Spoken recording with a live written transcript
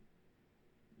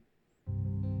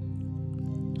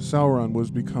Sauron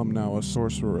was become now a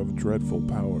sorcerer of dreadful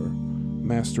power,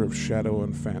 master of shadow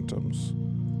and phantoms,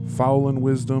 foul in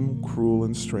wisdom, cruel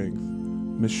in strength,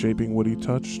 misshaping what he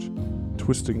touched,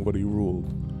 twisting what he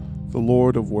ruled, the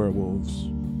lord of werewolves.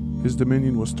 His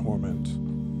dominion was torment.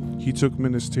 He took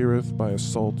Minas Tirith by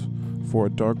assault, for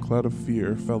a dark cloud of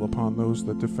fear fell upon those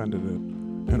that defended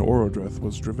it, and Orodreth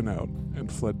was driven out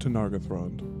and fled to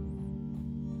Nargothrond.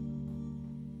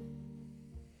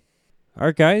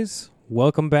 Alright guys,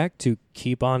 welcome back to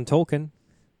Keep On Tolkien.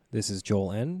 This is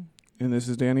Joel N. And this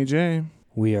is Danny J.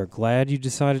 We are glad you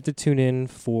decided to tune in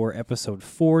for episode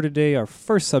 4 today, our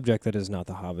first subject that is not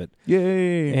The Hobbit.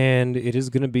 Yay! And it is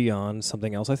going to be on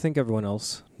something else I think everyone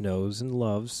else knows and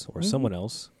loves, or someone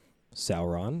else,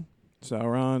 Sauron.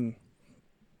 Sauron.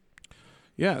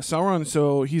 Yeah, Sauron,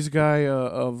 so he's a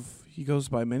guy he goes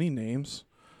by many names,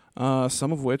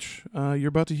 some of which you're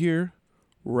about to hear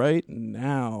right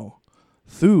now.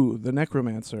 Thu, the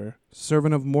Necromancer,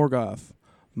 Servant of Morgoth,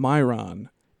 Myron,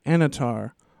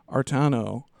 Anatar,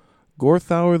 Artano,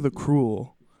 Gorthaur the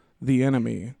Cruel, the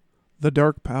Enemy, the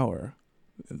Dark Power,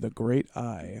 the Great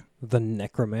Eye, The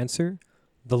Necromancer,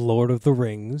 the Lord of the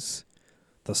Rings,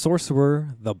 the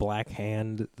Sorcerer, the Black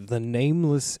Hand, the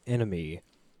Nameless Enemy,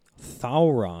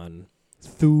 Thauron,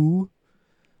 Thu,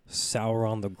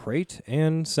 Sauron the Great,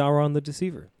 and Sauron the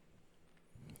Deceiver.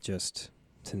 Just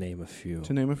to name a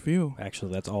few.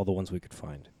 Actually, that's all the ones we could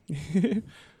find.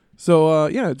 So,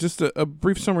 just a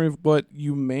brief summary of what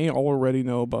you may already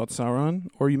know about Sauron,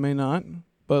 or you may not,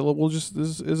 but this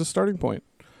is a starting point.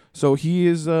 So he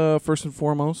is, first and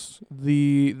foremost,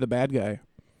 the bad guy.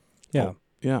 Yeah. Oh,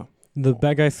 yeah. The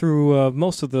bad guy through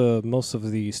most of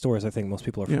the stories I think most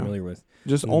people are familiar with.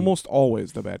 Just almost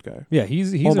always the bad guy. Yeah,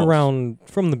 he's almost around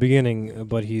from the beginning,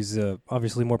 but he's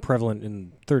obviously more prevalent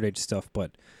in Third Age stuff,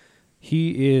 but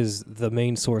he is the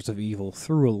main source of evil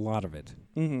through a lot of it.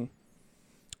 Mm-hmm.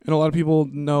 And a lot of people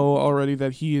know already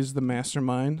that he is the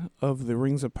mastermind of the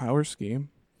Rings of Power scheme,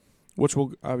 which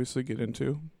we'll obviously get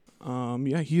into.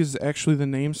 He is actually the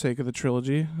namesake of the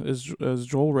trilogy. As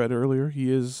Joel read earlier,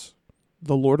 he is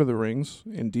the Lord of the Rings,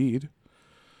 indeed.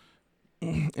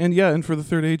 And for the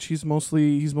Third Age, he's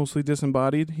mostly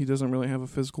disembodied. He doesn't really have a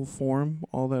physical form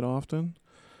all that often.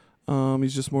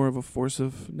 He's just more of a force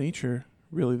of nature,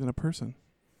 really, than a person.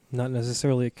 Not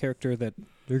necessarily a character that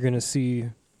you're going to see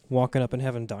walking up and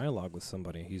having dialogue with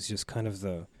somebody. He's just kind of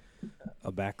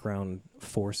a background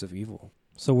force of evil.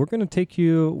 So we're going to take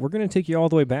you all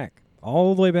the way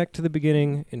back to the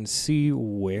beginning and see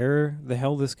where the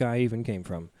hell this guy even came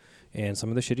from and some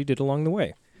of the shit he did along the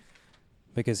way.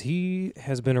 Because he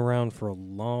has been around for a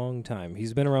long time.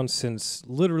 He's been around since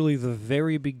literally the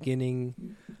very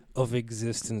beginning of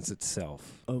existence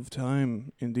itself. Of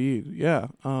time, indeed. Yeah.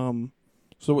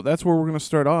 So that's where we're going to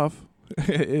start off,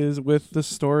 is with the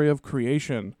story of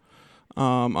creation.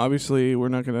 Obviously, we're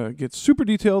not going to get super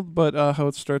detailed, but how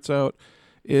it starts out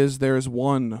is there is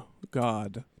one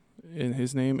God, and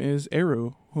his name is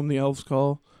Eru, whom the elves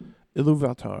call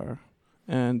Iluvatar.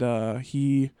 And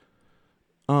he's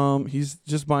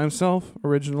just by himself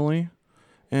originally,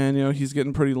 and he's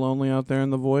getting pretty lonely out there in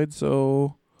the void.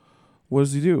 So what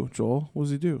does he do, Joel? What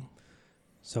does he do?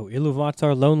 So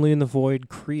Iluvatar, lonely in the void,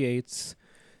 creates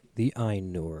the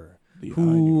Ainur,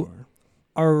 who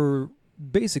are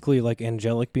basically like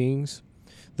angelic beings.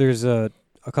 There's a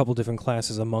couple different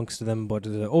classes amongst them, but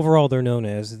overall they're known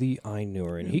as the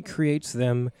Ainur, and he creates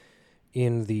them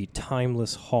in the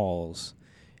timeless halls.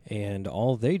 And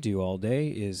all they do all day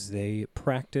is they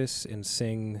practice and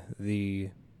sing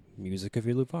the music of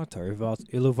Iluvatar.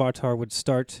 Iluvatar would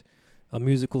start a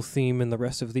musical theme, and the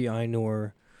rest of the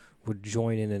Ainur would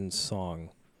join in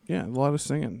song. Yeah, a lot of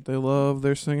singing. They love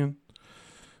their singing.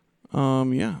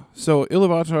 So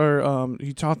Iluvatar,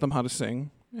 he taught them how to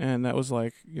sing, and that was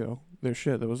like, their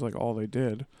shit. That was like all they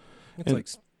did. It's like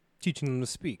teaching them to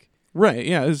speak. Right,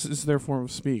 yeah, it's their form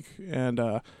of speak.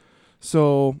 And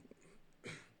so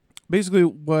basically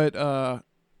what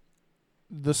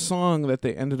the song that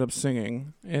they ended up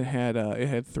singing, it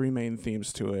had three main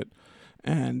themes to it.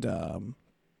 And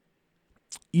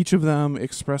each of them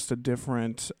expressed a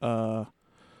different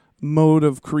mode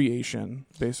of creation,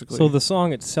 basically. So the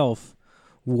song itself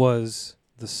was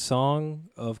the song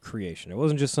of creation. It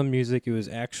wasn't just some music. It was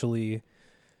actually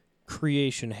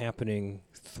creation happening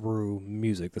through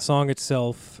music. The song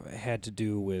itself had to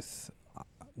do with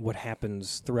what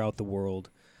happens throughout the world,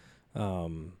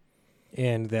 and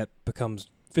that becomes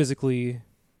physically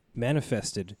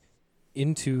manifested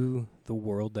into the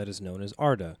world that is known as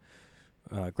Arda.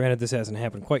 Granted, this hasn't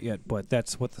happened quite yet, but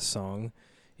that's what the song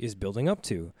is building up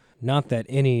to. Not that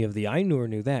any of the Ainur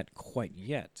knew that quite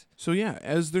yet. So yeah,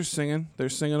 as they're singing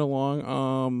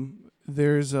along.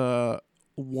 There's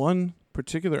one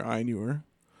particular Ainur,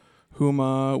 whom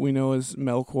we know as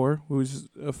Melkor, who's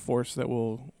a force that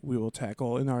we will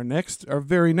tackle in our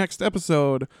very next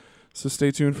episode. So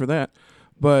stay tuned for that.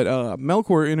 But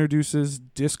Melkor introduces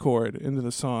discord into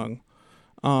the song,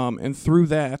 and through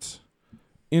that,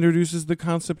 introduces the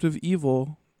concept of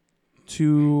evil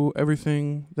to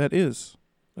everything that is,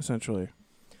 essentially.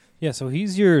 Yeah, so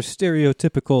he's your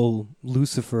stereotypical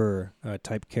Lucifer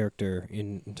type character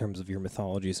in terms of your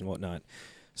mythologies and whatnot.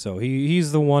 So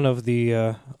he's the one of the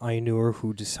Ainur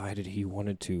who decided he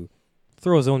wanted to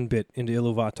throw his own bit into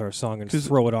Iluvatar's song and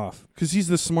throw it off. Because he's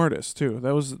the smartest too.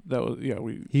 That was yeah.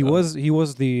 He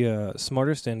was the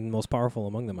smartest and most powerful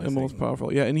among them. I think. Most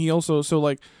powerful, yeah. And he also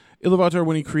Iluvatar,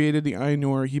 when he created the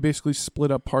Ainur, he basically split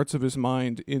up parts of his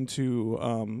mind into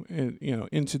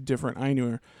into different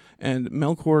Ainur, and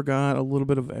Melkor got a little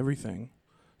bit of everything.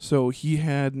 So he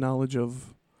had knowledge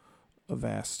of a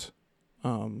vast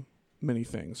many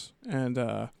things,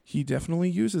 and he definitely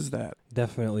uses that.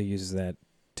 Definitely uses that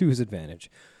to his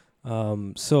advantage.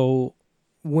 So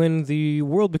when the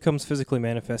world becomes physically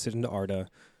manifested into Arda,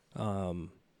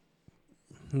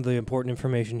 the important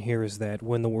information here is that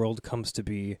when the world comes to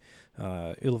be,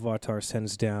 Iluvatar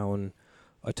sends down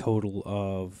a total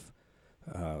of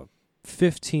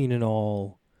 15 in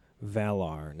all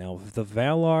Valar. Now, the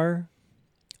Valar,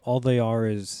 all they are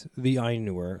is the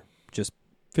Ainur, just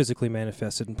physically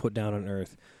manifested and put down on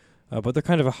Earth. But they're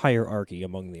kind of a hierarchy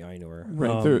among the Ainur.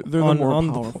 Right, they're the more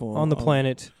powerful. On the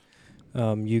planet,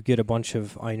 you get a bunch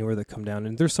of Ainur that come down,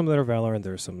 and there's some that are Valar, and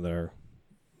there's some that are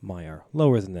Maiar,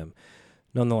 lower than them.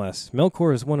 Nonetheless,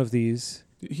 Melkor is one of these.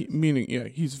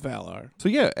 He's Valar. So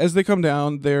yeah, as they come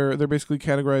down, they're basically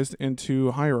categorized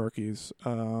into hierarchies,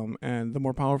 and the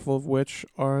more powerful of which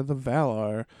are the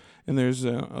Valar, and there's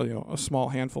a small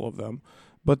handful of them,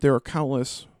 but there are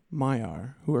countless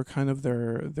Maiar, who are kind of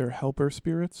their helper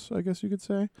spirits, I guess you could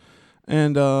say.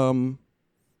 And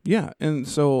and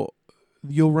so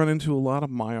you'll run into a lot of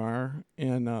Maiar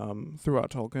throughout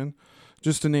Tolkien.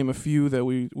 Just to name a few that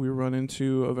we run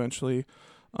into eventually,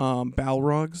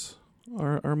 Balrogs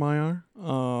are Maiar.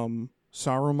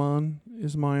 Saruman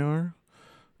is Maiar.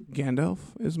 Gandalf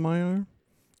is Maiar.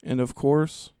 And of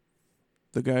course,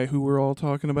 the guy who we're all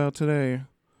talking about today,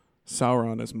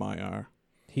 Sauron is Maiar.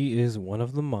 He is one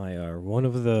of the Maiar, one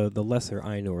of the lesser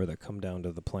Ainur that come down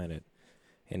to the planet.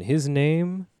 And his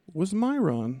name was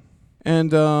Mairon.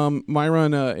 And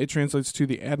Mairon, it translates to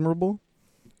the Admirable.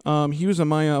 He was a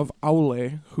Maya of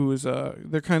Aule, who is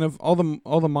they're kind of all the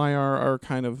Maiar are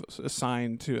kind of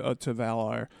assigned to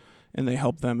Valar, and they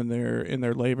help them in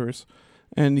their labors.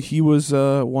 And he was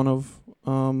one of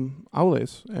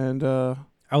Aule's, and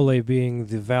Aule being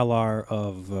the Valar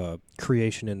of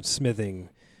creation and smithing,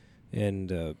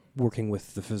 and working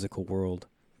with the physical world.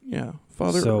 Yeah,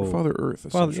 Father Earth,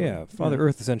 essentially. Father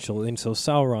Earth, essentially. And so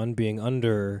Sauron being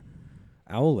under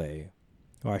Aule,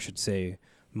 or I should say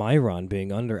Mairon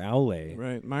being under Aule.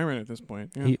 Right, Mairon at this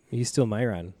point. Yeah. He's still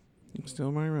Mairon.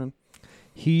 Still Mairon.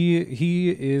 He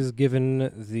is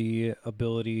given the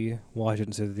ability, well, I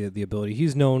shouldn't say the ability,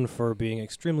 he's known for being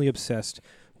extremely obsessed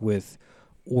with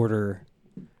order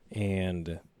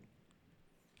and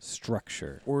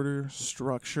structure.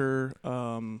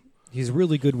 He's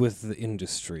really good with the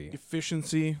industry.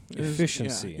 Efficiency.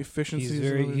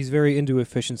 He's very into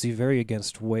efficiency, very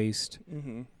against waste.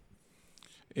 Mm-hmm.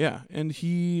 Yeah, and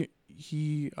he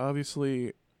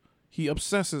obviously he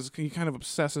kind of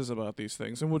obsesses about these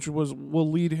things, and which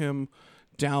will lead him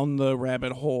down the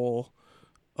rabbit hole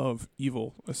of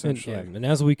evil, essentially. And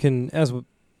as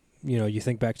you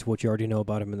think back to what you already know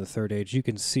about him in the Third Age, you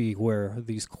can see where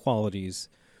these qualities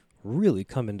really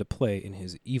come into play in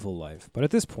his evil life. But at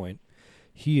this point,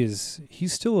 he's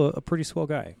still a pretty swell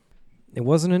guy. It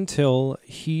wasn't until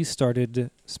he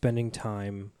started spending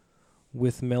time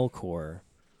with Melkor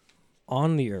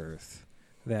on the Earth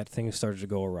that things started to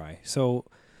go awry. So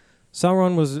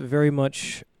Sauron was very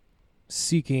much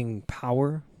seeking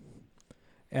power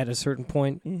at a certain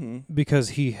point, because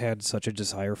he had such a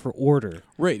desire for order.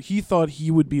 Right. He thought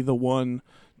he would be the one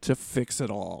to fix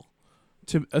it all.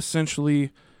 To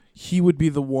essentially, he would be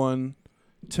the one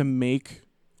to make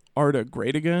Arda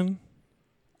great again,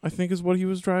 I think is what he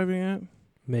was driving at.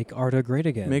 Make Arda great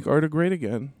again. Make Arda great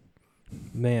again.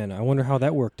 Man, I wonder how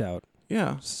that worked out.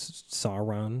 Yeah.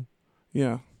 Sauron.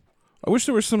 Yeah. I wish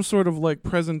there was some sort of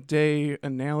present day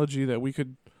analogy that we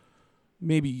could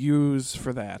maybe use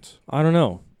for that. I don't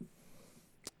know.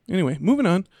 Anyway, moving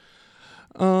on.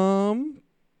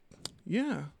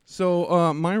 Yeah.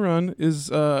 So Myron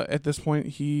is at this point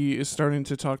he is starting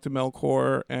to talk to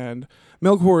Melkor, and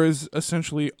Melkor is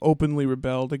essentially openly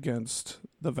rebelled against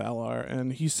the Valar,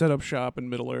 and he set up shop in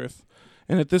Middle Earth.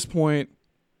 And at this point,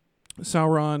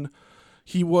 Myron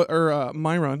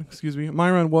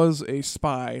was a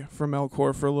spy for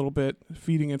Melkor for a little bit,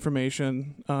 feeding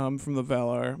information from the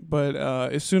Valar. But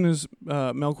as soon as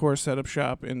Melkor set up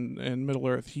shop in Middle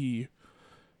Earth, he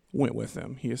went with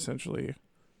him. He essentially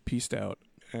peaced out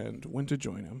and went to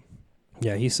join him.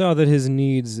 Yeah, he saw that his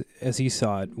needs, as he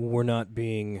saw it, were not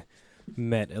being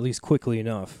met, at least quickly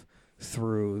enough,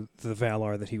 through the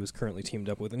Valar that he was currently teamed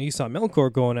up with. And he saw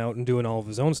Melkor going out and doing all of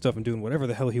his own stuff and doing whatever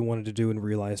the hell he wanted to do, and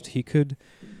realized he could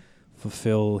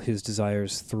fulfill his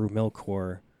desires through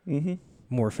Melkor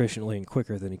more efficiently and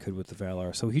quicker than he could with the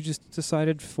Valar. So he just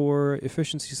decided, for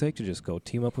efficiency's sake, to just go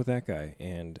team up with that guy.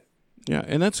 And yeah,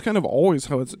 and that's kind of always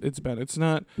how it's been. It's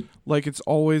not like it's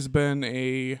always been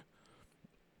a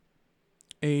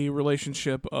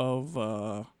relationship of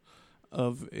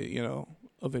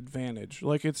advantage.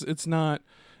 Like it's not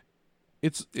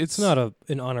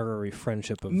an honorary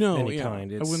friendship of any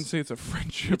kind. I wouldn't say it's a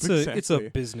friendship. It's a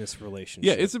business relationship.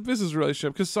 Yeah, it's a business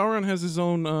relationship because Sauron has his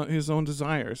own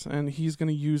desires, and he's going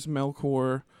to use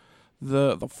Melkor,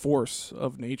 the force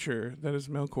of nature that is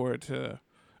Melkor, to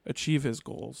achieve his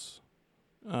goals,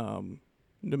 no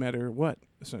matter what,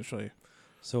 essentially.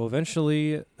 So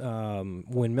eventually,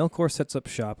 when Melkor sets up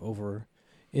shop over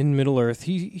in Middle Earth,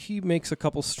 he makes a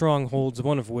couple strongholds,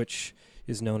 one of which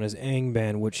is known as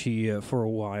Angband, which he, for a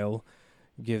while,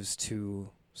 gives to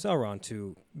Sauron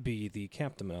to be the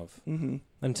captain of. Mm-hmm.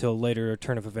 Until later, a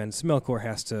turn of events, Melkor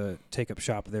has to take up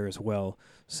shop there as well,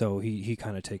 so he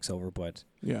kind of takes over. But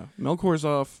yeah, Melkor's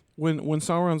off. When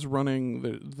Sauron's running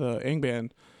the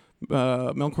Angband,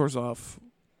 Melkor's off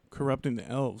corrupting the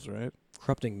elves, right?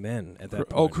 Corrupting men at that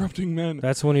point. Oh, corrupting men.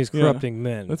 That's when he's corrupting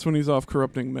men. That's when he's off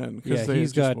corrupting men. Yeah,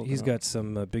 he's got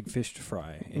some big fish to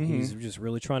fry, and he's just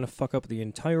really trying to fuck up the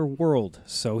entire world.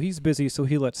 So he's busy, so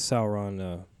he lets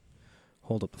Sauron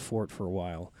hold up the fort for a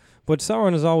while. But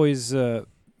Sauron is always, in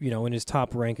his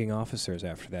top-ranking officers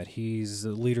after that. He's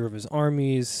the leader of his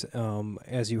armies.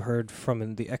 As you heard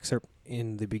from the excerpt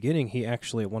in the beginning, he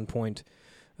actually at one point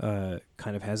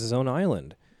kind of has his own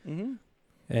island. Mm-hmm.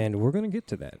 And we're going to get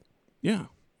to that. Yeah.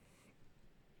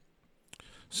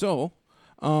 So,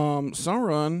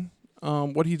 Sauron,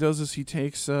 what he does is he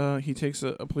takes a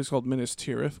place called Minas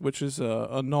Tirith, which is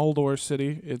a Noldor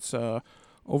city. It's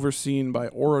overseen by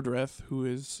Orodreth, who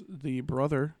is the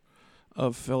brother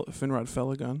of Finrod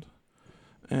Felagund.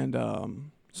 And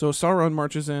so Sauron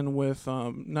marches in with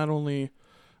not only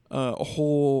a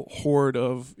whole horde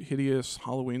of hideous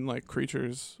Halloween-like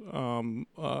creatures,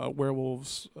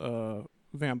 werewolves,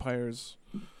 vampires,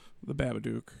 the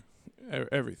Babadook,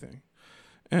 everything.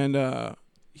 And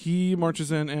he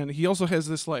marches in, and he also has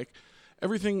this, like,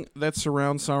 everything that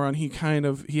surrounds Sauron,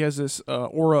 he has this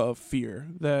aura of fear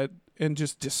and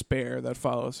just despair that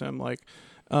follows him. Like,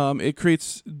 it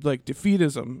creates, like,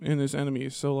 defeatism in his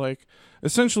enemies. So, like,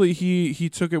 essentially he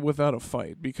took it without a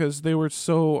fight because they were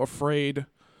so afraid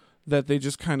that they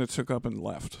just kind of took up and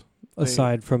left.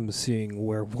 Aside from seeing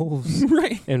werewolves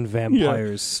and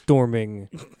vampires storming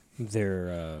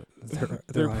their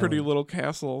pretty little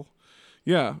castle.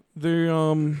 Yeah,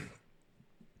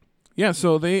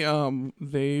 so they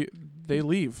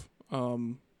leave.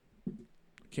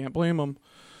 Can't blame them.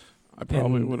 I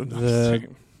probably would have done the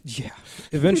same. Yeah.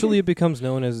 Eventually it becomes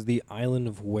known as the Island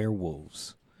of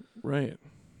Werewolves. Right.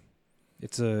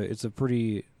 It's a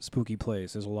pretty spooky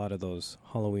place. There's a lot of those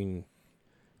Halloween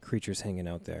creatures hanging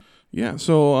out there. Yeah,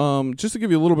 so just to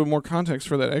give you a little bit more context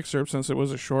for that excerpt, since it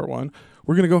was a short one,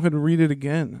 we're going to go ahead and read it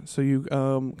again, so you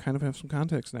kind of have some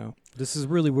context now. This is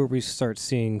really where we start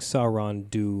seeing Sauron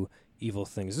do evil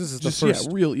things. This is the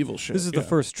first real evil shit. This is the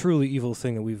first truly evil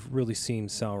thing that we've really seen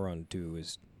Sauron do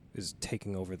is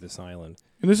taking over this island.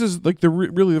 And this is like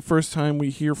really the first time we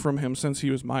hear from him since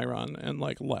he was Myron and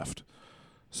like left.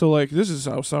 So like this is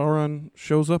how Sauron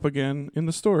shows up again in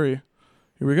the story.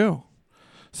 Here we go.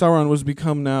 Sauron was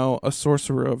become now a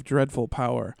sorcerer of dreadful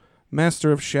power,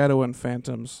 master of shadow and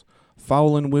phantoms,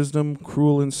 foul in wisdom,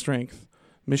 cruel in strength,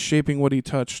 misshaping what he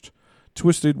touched,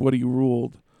 twisted what he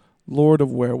ruled, lord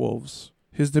of werewolves.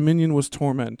 His dominion was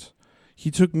torment.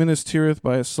 He took Minas Tirith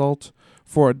by assault,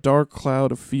 for a dark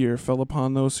cloud of fear fell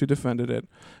upon those who defended it,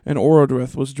 and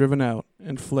Orodreth was driven out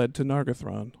and fled to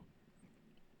Nargothrond.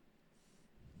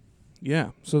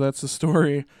 Yeah, so that's the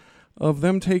story of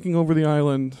them taking over the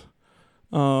island.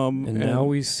 And now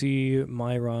we see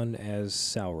Myron as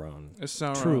Sauron. As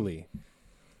Sauron. Truly.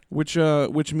 which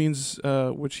means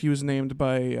which he was named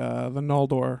by the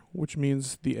Noldor, which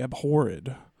means the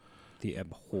abhorred. The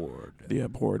abhorred. The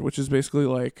abhorred, which is basically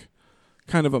like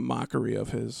kind of a mockery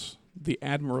of the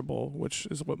admirable, which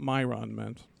is what Myron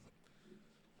meant.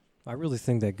 I really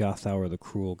think that Gothour the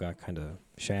Cruel got kind of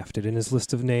shafted in his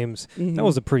list of names. Mm-hmm. That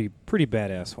was a pretty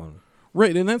badass one.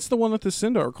 Right, and that's the one that the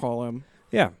Sindar call him.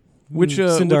 Yeah.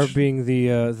 Sindar being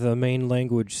the main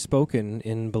language spoken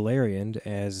in Beleriand,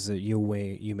 as you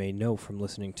may know from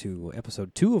listening to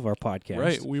episode 2 of our podcast.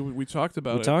 Right, we talked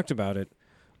about it. We talked about it.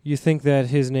 You think that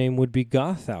his name would be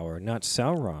Gothour, not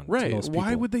Sauron. Right.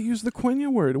 Why would they use the Quenya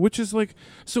word? Which is like,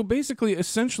 so basically,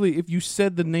 essentially, if you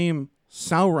said the name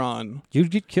Sauron, you'd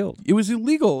get killed. It was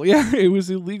illegal. Yeah, it was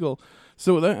illegal.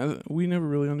 So that we never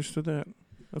really understood that.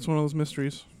 That's one of those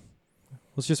mysteries.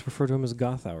 Let's just refer to him as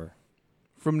Gothour.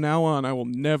 From now on, I will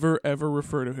never, ever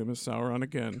refer to him as Sauron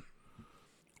again.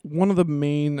 One of the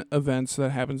main events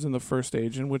that happens in the First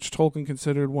Age, in which Tolkien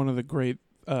considered one of the great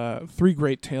 3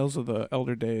 great tales of the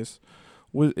Elder Days,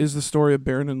 is the story of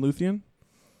Beren and Luthien,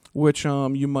 which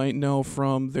you might know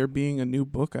from there being a new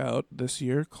book out this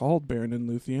year called Beren and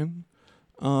Luthien,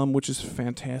 which is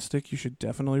fantastic. You should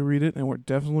definitely read it, and we're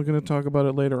definitely going to talk about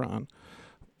it later on.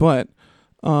 But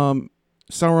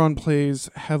Sauron plays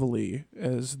heavily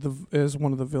as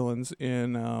one of the villains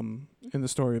in the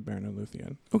story of Beren and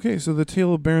Luthien. Okay, so the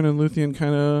tale of Beren and Luthien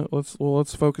kind of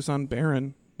let's focus on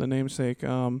Beren, the namesake.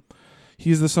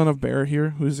 He's the son of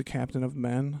Barahir, who is the captain of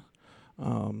men.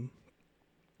 And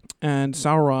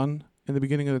Sauron, in the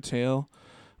beginning of the tale,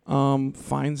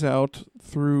 finds out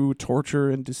through torture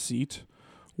and deceit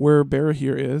where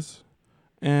Barahir is,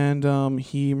 and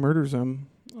he murders him.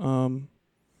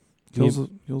 Kills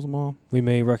them all. We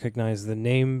may recognize the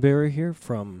name Barahir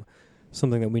from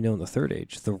something that we know in the Third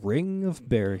Age. The Ring of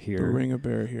Barahir. The Ring of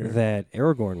Barahir. That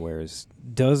Aragorn wears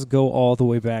does go all the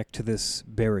way back to this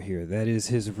Barahir. That is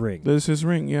his ring. That is his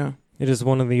ring, yeah. It is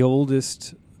one of the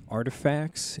oldest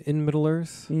artifacts in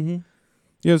Middle-earth. Mm-hmm.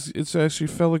 Yes, it's actually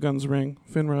Felagund's ring,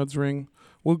 Finrod's ring.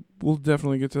 We'll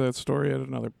definitely get to that story at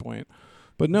another point.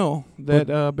 But no, that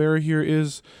Barahir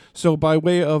is... So by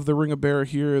way of the Ring of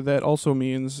Barahir, that also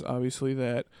means, obviously,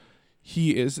 that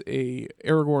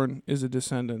Aragorn is a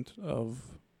descendant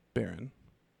of Beren.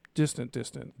 Distant.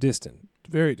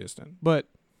 Very distant. But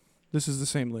this is the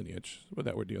same lineage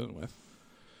that we're dealing with.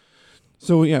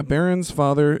 So yeah, Beren's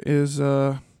father is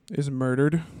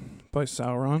murdered by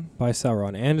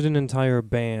Sauron. And an entire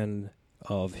band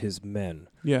of his men.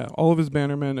 Yeah, all of his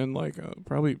bannermen and like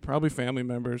probably family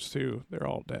members too. They're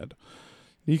all dead.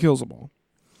 He kills them all.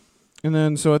 And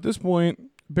then so at this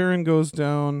point, Beren goes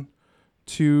down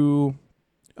to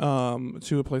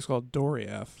a place called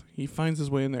Doriath. He finds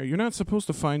his way in there. You're not supposed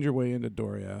to find your way into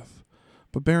Doriath,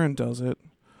 but Beren does it,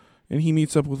 and he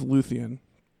meets up with Luthien.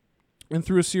 And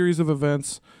through a series of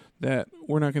events that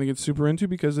we're not going to get super into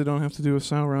because they don't have to do with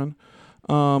Sauron,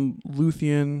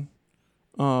 Luthien,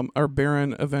 or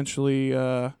Beren eventually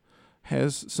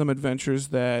has some adventures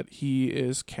that he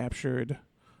is captured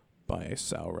by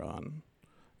Sauron,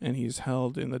 and he's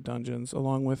held in the dungeons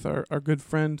along with our good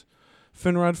friend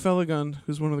Finrod Felagund,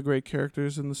 who's one of the great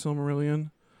characters in the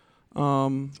Silmarillion.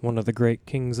 One of the great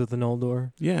kings of the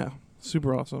Noldor. Yeah,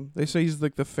 super awesome. They say he's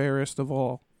like the fairest of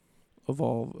all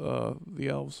the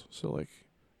elves. So like,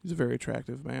 he's a very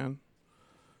attractive man.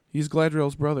 He's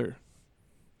Gladriel's brother.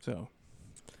 So.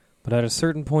 But at a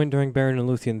certain point during Beren and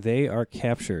Luthien, they are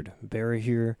captured,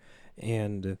 Barahir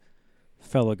and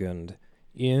Felagund,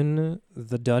 in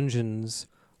the dungeons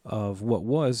of what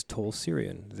was Tol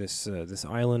Sirion, this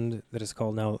island that is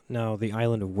called now the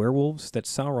Island of Werewolves that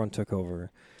Sauron took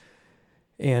over.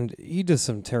 And he does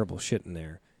some terrible shit in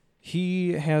there.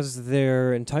 He has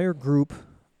their entire group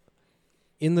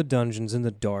in the dungeons in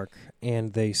the dark,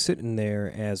 and they sit in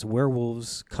there as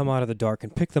werewolves come out of the dark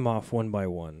and pick them off one by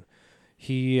one.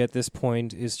 He, at this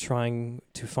point, is trying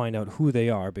to find out who they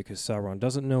are, because Sauron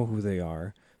doesn't know who they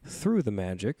are, through the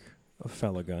magic of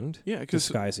Felagund,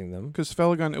 disguising them. Because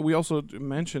Felagund, we also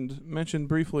mentioned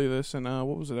briefly this in,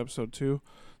 what was it, episode 2?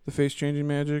 The face-changing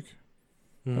magic?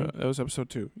 Mm-hmm. That was episode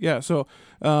 2. Yeah, so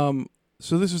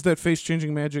this is that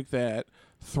face-changing magic that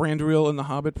Thranduil and the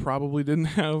Hobbit probably didn't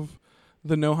have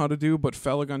the know-how to do, but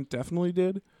Felagund definitely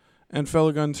did. And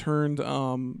Felagund turned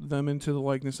them into the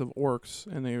likeness of orcs,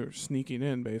 and they were sneaking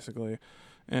in, basically.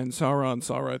 And Sauron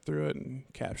saw right through it and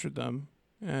captured them.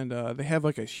 And they have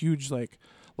like a huge, like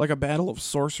a battle of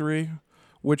sorcery,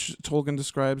 which Tolkien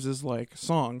describes as like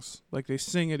songs. Like they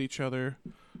sing at each other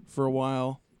for a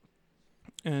while.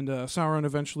 And Sauron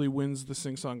eventually wins the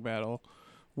sing-song battle,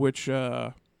 but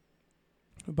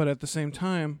at the same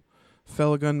time,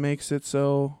 Felagund makes it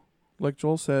so like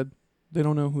Joel said, they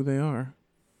don't know who they are.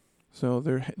 So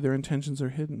their intentions are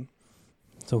hidden.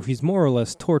 So he's more or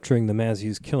less torturing them as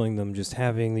he's killing them, just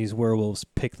having these werewolves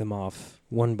pick them off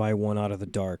one by one out of the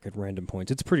dark at random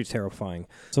points. It's pretty terrifying.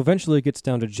 So eventually it gets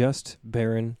down to just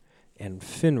Baron and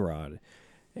Finrod.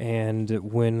 And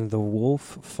when the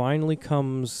wolf finally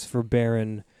comes for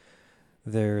Baron,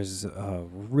 there's a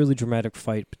really dramatic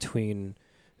fight between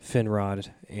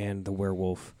Finrod and the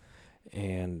werewolf,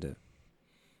 and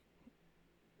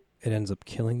it ends up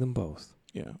killing them both.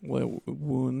 Yeah, well,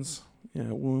 wounds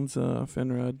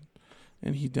Finrod,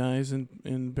 and he dies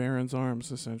in Baron's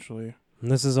arms, essentially. And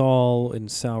this is all in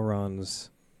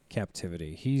Sauron's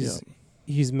captivity.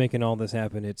 He's making all this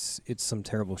happen. It's some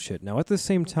terrible shit. Now, at the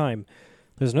same time,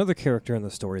 there's another character in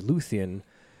the story, Luthien,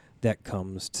 that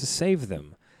comes to save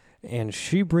them. And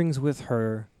she brings with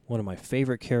her one of my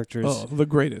favorite characters. Oh, the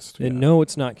greatest. And no,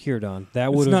 it's not Círdan.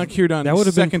 It's not Círdan. That would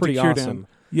have been pretty awesome.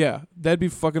 Yeah, that'd be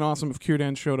fucking awesome if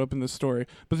Círdan showed up in this story.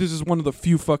 But this is one of the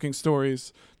few fucking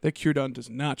stories that Círdan does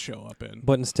not show up in.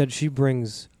 But instead she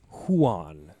brings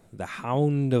Huan, the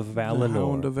Hound of Valinor. The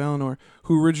Hound of Valinor,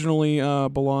 who originally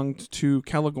belonged to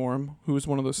Caligorm, who is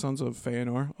one of the sons of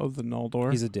Feanor, of the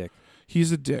Noldor. He's a dick.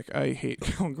 He's a dick. I hate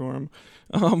Caligorm.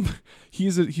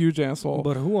 He's a huge asshole.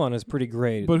 But Huan is pretty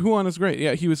great. But Huan is great.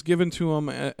 Yeah, he was given to him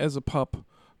as a pup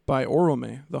by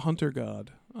Orome, the hunter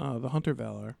god, the hunter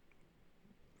Valar.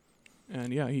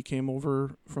 And yeah, he came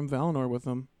over from Valinor with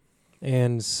them.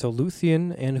 And so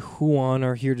Luthien and Huan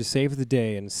are here to save the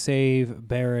day and save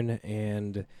Baron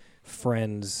and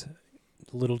friends.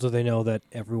 Little do they know that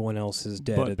everyone else is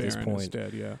dead at this point. Baron is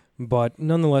dead, yeah. But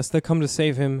nonetheless, they come to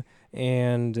save him,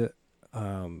 and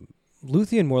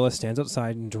Luthien more or less stands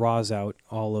outside and draws out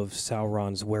all of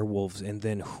Sauron's werewolves, and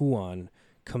then Huan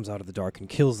comes out of the dark and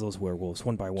kills those werewolves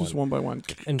one by one. Just one by one.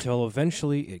 Until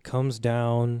eventually it comes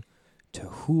down to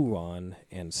Huan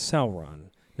and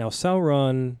Sauron. Now,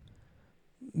 Sauron,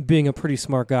 being a pretty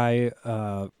smart guy,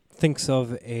 thinks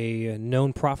of a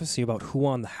known prophecy about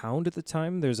Huan the Hound at the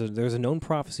time. There's a known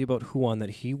prophecy about Huan that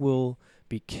he will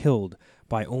be killed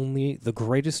by only the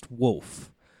greatest wolf.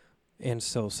 And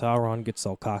so Sauron gets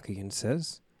all cocky and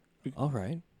says, all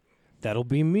right, that'll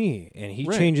be me. And he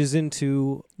changes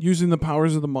into... Using the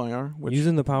powers of the Maiar.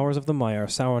 Using the powers of the Maiar,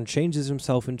 Sauron changes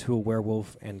himself into a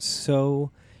werewolf, and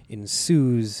so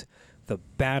ensues the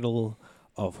battle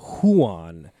of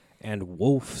Huan and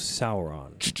Wolf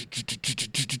Sauron.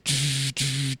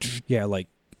 Yeah, like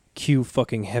cue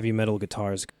fucking heavy metal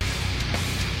guitars.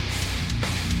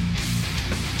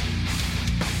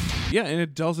 Yeah, and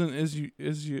it doesn't, as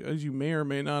you may or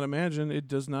may not imagine, it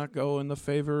does not go in the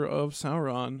favor of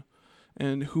Sauron.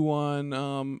 And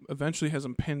Huan eventually has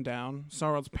him pinned down.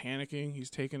 Sauron's panicking. He's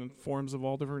taking forms of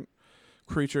all different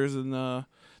creatures, and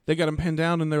they got him pinned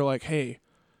down. And they're like, "Hey,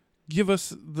 give us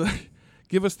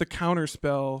the counter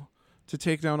spell to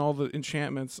take down all the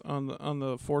enchantments on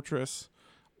the fortress,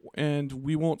 and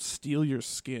we won't steal your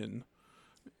skin."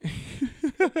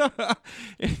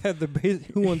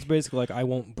 Huan's basically like, I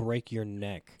won't break your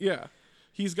neck. Yeah,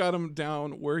 he's got him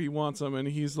down where he wants him, and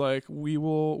he's like,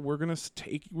 we're gonna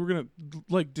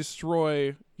like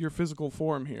destroy your physical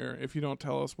form here if you don't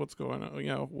tell us what's going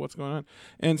on.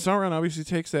 And Sauron obviously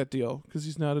takes that deal because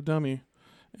he's not a dummy,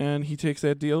 and he takes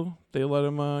that deal. They let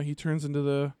him. He turns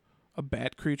into a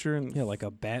bat creature, and like a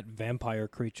bat vampire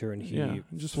creature, and he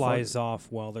just flies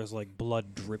off while there's like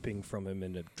blood dripping from him,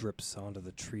 and it drips onto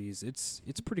the trees. It's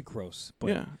pretty gross.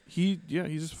 But he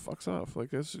just fucks off like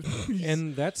this.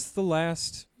 And that's the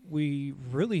last we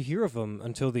really hear of him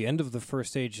until the end of the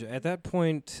First Age. At that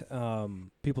point,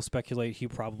 people speculate he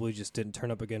probably just didn't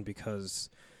turn up again because,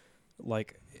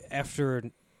 like, after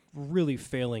really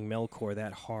failing Melkor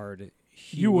that hard,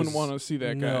 you wouldn't want to see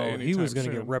that guy. No, he was going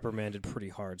to get reprimanded pretty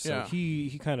hard. So yeah.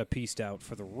 he kind of pieced out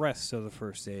for the rest of the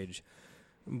First Age.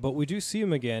 But we do see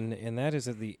him again, and that is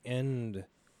at the end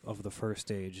of the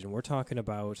First Age. And we're talking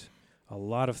about a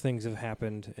lot of things have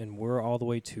happened, and we're all the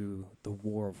way to the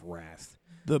War of Wrath.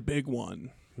 The big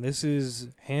one. This is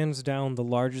hands down the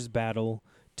largest battle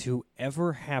to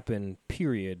ever happen,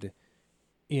 period,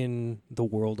 in the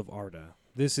world of Arda.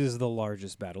 This is the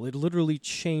largest battle. It literally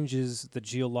changes the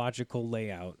geological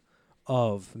layout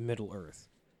of Middle-earth.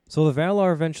 So the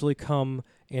Valar eventually come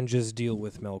and just deal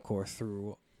with Melkor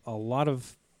through a lot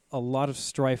of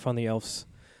strife on the elves.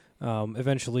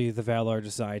 Eventually, the Valar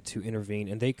decide to intervene,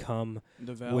 and they come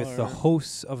with the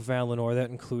hosts of Valinor. That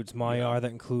includes Maiar.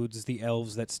 That includes the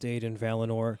elves that stayed in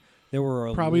Valinor. There were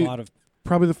a lot of...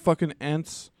 Probably the fucking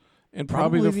Ents and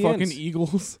probably the fucking Ents.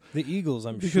 eagles. The eagles,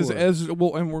 I'm because sure.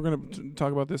 and we're going to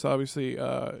talk about this obviously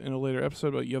in a later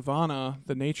episode, but Yavanna,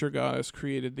 the nature goddess,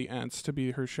 created the Ents to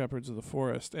be her shepherds of the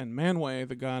forest, and Manwë,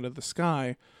 the god of the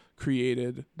sky,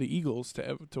 created the eagles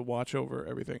to watch over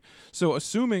everything. So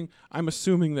I'm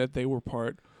assuming that they were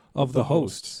part of the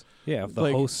hosts. Yeah, of the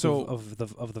Like, hosts so of the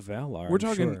Valar. We're I'm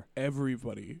talking sure.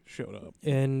 everybody showed up.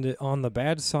 And on the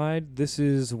bad side, this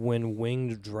is when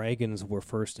winged dragons were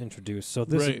first introduced. So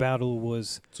this Right. battle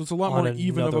was So it's a lot on more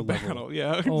even of a another level. battle.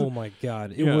 Yeah. oh my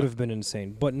god, it Yeah. would have been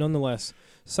insane. But nonetheless,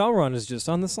 Sauron is just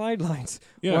on the sidelines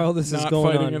yeah. while this not is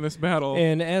going fighting on. in this battle.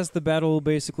 And as the battle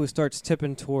basically starts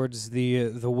tipping towards the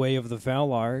way of the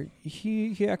Valar,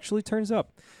 he actually turns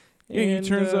up. yeah, he And,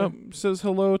 turns up, says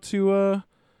hello to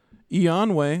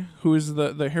Eonwë, who is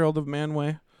the herald of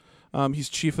Manwë. He's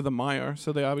chief of the Maiar,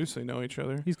 so they obviously know each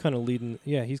other. He's kind of leading.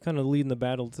 Yeah, he's kind of leading the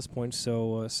battle at this point.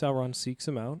 So Sauron seeks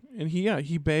him out. And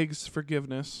he begs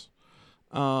forgiveness,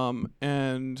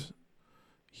 and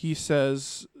he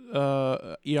says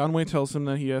Eonwë tells him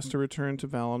that he has to return to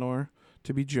Valinor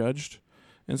to be judged,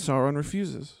 and Sauron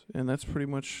refuses, and that's pretty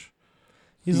much.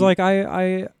 He's like,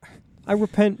 I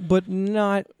repent, but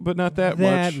not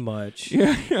that much.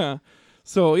 Yeah.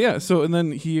 So and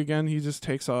then he just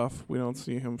takes off. We don't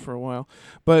see him for a while.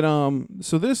 But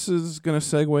so this is gonna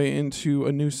segue into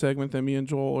a new segment that me and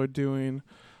Joel are doing.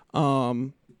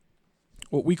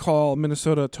 What we call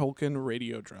Minnesota Tolkien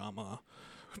radio drama,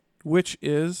 which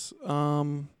is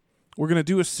we're gonna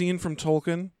do a scene from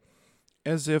Tolkien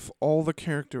as if all the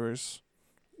characters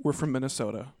were from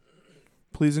Minnesota.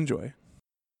 Please enjoy.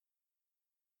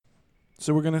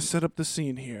 So we're gonna set up the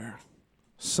scene here.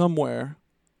 Somewhere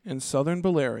in southern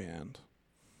Beleriand,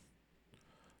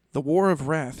 the War of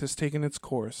Wrath has taken its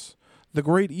course. The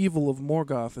great evil of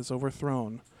Morgoth is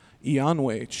overthrown.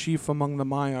 Eonwë, chief among the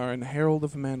Maiar and herald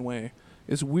of Manwë,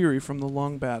 is weary from the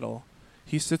long battle.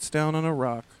 He sits down on a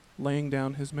rock, laying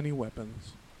down his many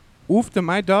weapons. Oofta,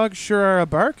 my dogs sure are a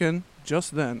barkin'.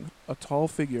 Just then, a tall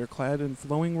figure clad in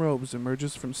flowing robes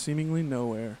emerges from seemingly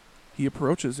nowhere. He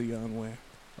approaches Eonwë.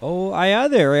 Oh, aye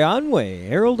there, Eonwë,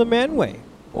 herald of Manwë.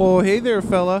 Oh, hey there,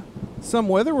 fella. Some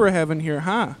weather we're having here,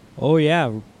 huh? Oh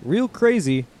yeah, real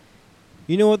crazy.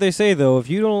 You know what they say though, if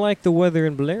you don't like the weather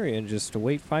in Beleriand, just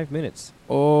wait 5 minutes.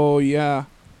 Oh, yeah.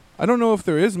 I don't know if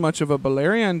there is much of a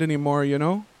Beleriand anymore, you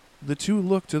know? The two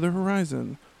look to the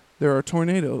horizon. There are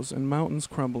tornadoes and mountains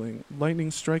crumbling,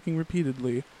 lightning striking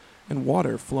repeatedly, and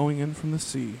water flowing in from the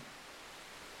sea.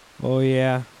 Oh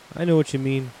yeah, I know what you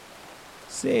mean.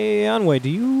 Say, Eonwë, do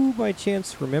you by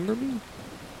chance remember me?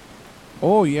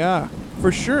 Oh, yeah,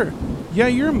 for sure. Yeah,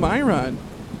 you're Myron.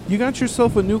 You got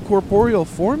yourself a new corporeal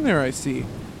form there, I see.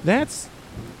 That's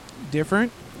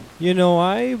different. You know,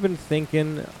 I've been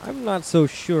thinking, I'm not so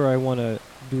sure I want to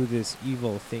do this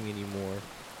evil thing anymore.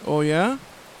 Oh, yeah?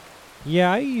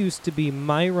 Yeah, I used to be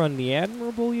Myron the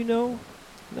Admirable, you know?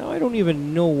 Now I don't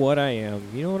even know what I am,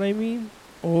 you know what I mean?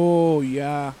 Oh,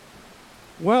 yeah.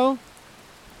 Well,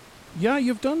 yeah,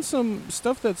 you've done some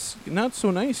stuff that's not so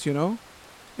nice, you know?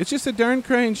 It's just a darn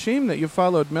crying shame that you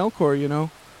followed Melkor, you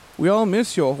know? We all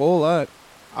miss you a whole lot.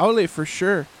 Aule, for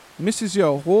sure, misses you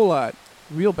a whole lot.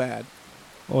 Real bad.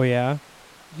 Oh yeah?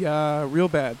 Yeah, real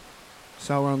bad.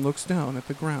 Sauron looks down at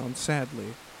the ground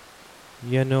sadly.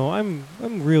 You know, I'm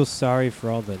real sorry for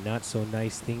all the not so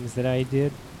nice things that I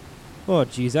did. Oh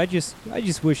geez, I just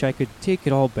wish I could take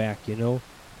it all back, you know?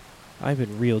 I've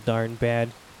been real darn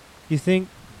bad. You think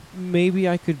maybe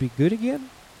I could be good again?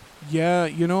 Yeah,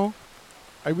 you know,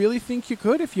 I really think you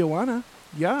could if you wanna.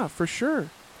 Yeah, for sure.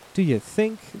 Do you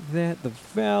think that the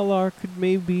Valar could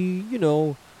maybe, you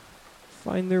know,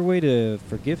 find their way to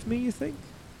forgive me, you think?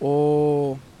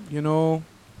 Oh, you know,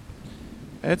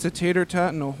 that's a tater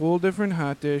tot and a whole different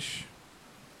hot dish.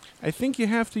 I think you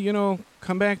have to, you know,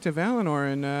 come back to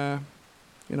Valinor and,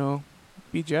 you know,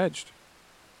 be judged.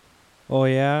 Oh,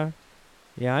 yeah?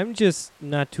 Yeah, I'm just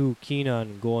not too keen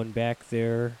on going back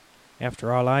there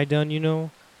after all I done, you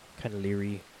know? Kind of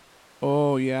leery.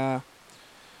 Oh, yeah.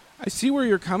 I see where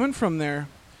you're coming from there.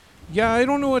 Yeah, I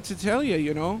don't know what to tell you,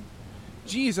 you know?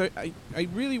 Geez, I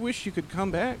really wish you could come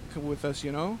back with us,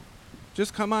 you know?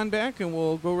 Just come on back and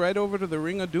we'll go right over to the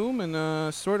Ring of Doom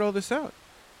and sort all this out.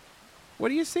 What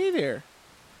do you say there?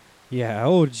 Yeah,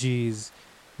 oh geez.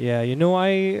 Yeah, you know,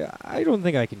 I don't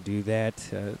think I can do that.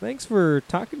 Thanks for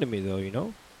talking to me, though, you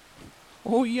know?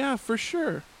 Oh, yeah, for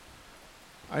sure.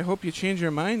 I hope you change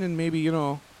your mind and maybe, you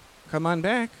know, come on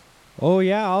back. Oh,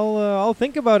 yeah, I'll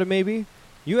think about it, maybe.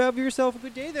 You have yourself a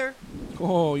good day there.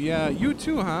 Oh, yeah, you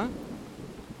too, huh?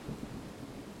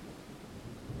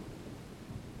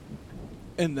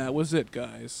 And that was it,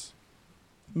 guys.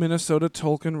 Minnesota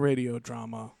Tolkien radio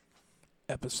drama,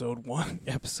 episode 1.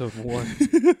 Episode 1.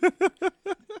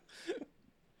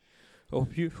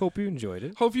 Hope you enjoyed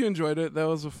it. Hope you enjoyed it. That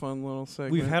was a fun little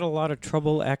segment. We've had a lot of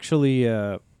trouble actually.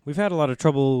 We've had a lot of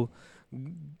trouble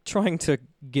trying to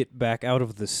get back out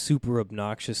of the super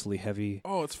obnoxiously heavy.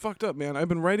 Oh, it's fucked up, man. I've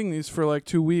been writing these for like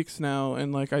 2 weeks now,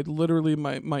 and like I literally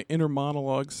my inner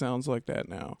monologue sounds like that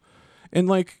now. And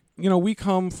like, you know, we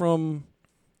come from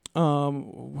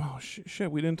wow,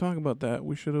 shit, we didn't talk about that.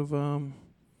 We should have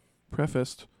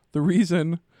prefaced the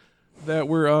reason that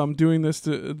we're doing this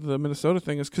to the Minnesota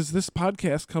thing is because this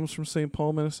podcast comes from St.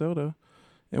 Paul, Minnesota,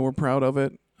 and we're proud of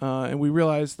it. And we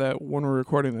realized that when we're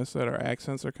recording this, that our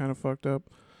accents are kind of fucked up.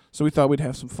 So we thought we'd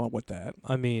have some fun with that.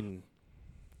 I mean,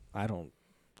 I don't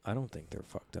think they're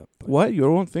fucked up. What? You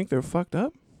don't think they're fucked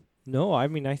up? No, I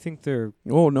mean, I think they're...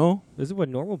 Oh, no? This is what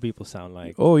normal people sound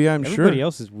like. Oh, yeah, I'm sure. Everybody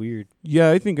else is weird.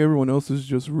 Yeah, I think everyone else is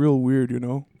just real weird, you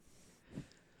know?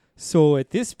 So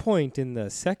at this point in the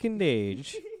second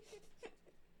age...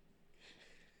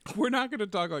 We're not going to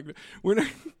talk like that.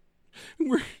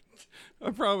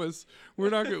 I promise. We're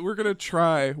going to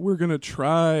try. We're going to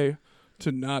try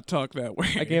to not talk that way.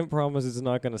 I can't promise it's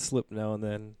not going to slip now and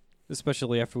then,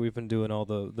 especially after we've been doing all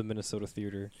the Minnesota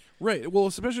theater. Right. Well,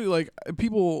 especially like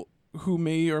people who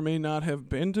may or may not have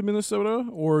been to Minnesota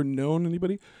or known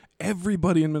anybody.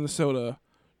 Everybody in Minnesota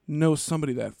knows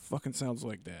somebody that fucking sounds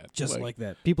like that. Just like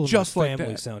that. People in just my like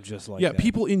family that. sound just like yeah, that.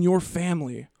 people in your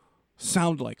family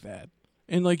sound like that.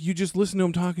 And like you just listen to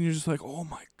them talk and you're just like, oh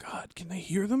my God, can they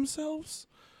hear themselves?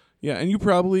 Yeah, and you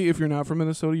probably, if you're not from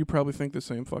Minnesota, you probably think the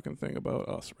same fucking thing about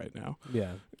us right now.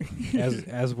 Yeah,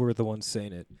 as we're the ones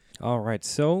saying it. All right,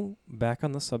 so back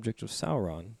on the subject of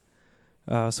Sauron.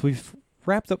 So we've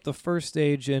wrapped up the first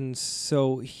age, and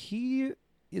so he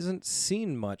isn't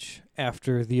seen much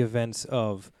after the events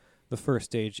of the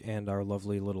first age and our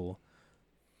lovely little...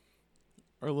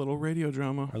 Our little radio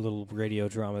drama. Our little radio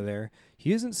drama there.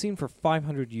 He isn't seen for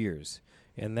 500 years,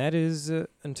 and that is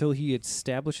until he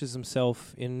establishes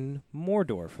himself in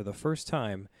Mordor for the first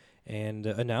time and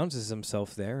announces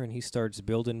himself there, and he starts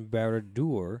building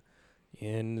Barad-dûr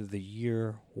in the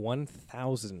year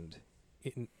 1000.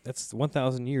 That's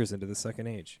 1,000 years into the Second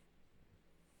Age.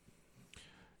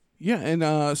 Yeah,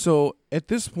 and so at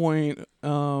this point,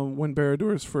 when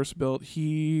Barad-dûr is first built,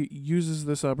 he uses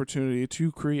this opportunity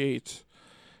to create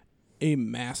a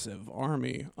massive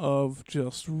army of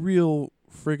just real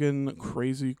friggin'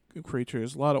 crazy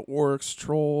creatures. A lot of orcs,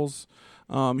 trolls.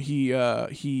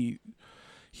 He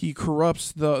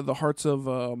corrupts the hearts of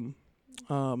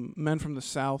men from the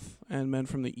south and men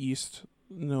from the east,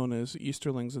 known as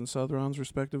Easterlings and Southrons,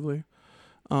 respectively.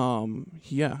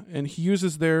 Yeah, and he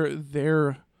uses their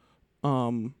the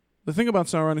thing about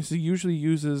Sauron is he usually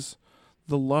uses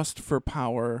the lust for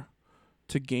power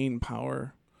to gain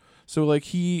power. So, like,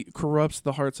 he corrupts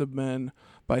the hearts of men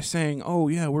by saying, oh,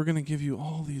 yeah, we're going to give you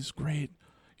all these great...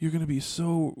 You're going to be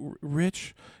so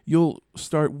rich, you'll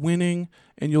start winning,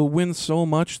 and you'll win so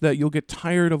much that you'll get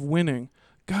tired of winning.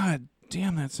 God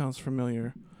damn, that sounds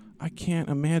familiar. I can't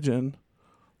imagine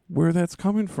where that's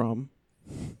coming from.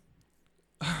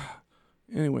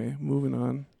 Anyway, moving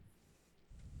on.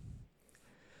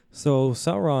 So,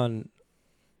 Sauron,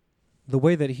 the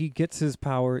way that he gets his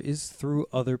power is through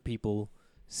other people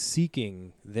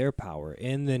seeking their power,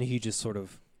 and then he just sort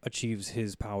of achieves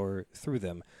his power through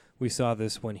them. We saw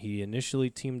this when he initially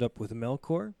teamed up with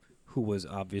Melkor, who was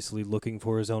obviously looking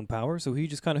for his own power, so he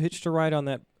just kind of hitched a ride on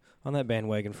that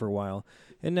bandwagon for a while.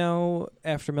 And now,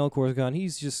 after Melkor's gone,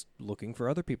 he's just looking for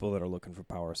other people that are looking for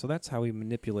power. So that's how he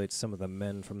manipulates some of the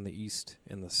men from the east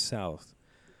and the south.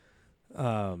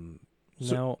 Now,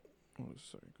 oh,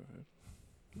 sorry, go ahead.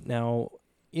 Now,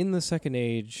 in the Second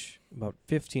Age, about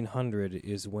 1500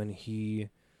 is when he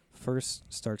first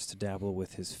starts to dabble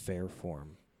with his fair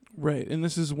form. Right, and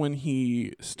this is when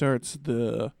he starts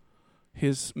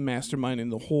his mastermind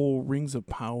in the whole Rings of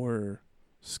Power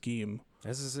scheme.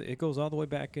 It goes all the way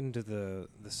back into the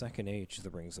Second Age, the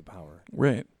Rings of Power.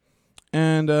 Right,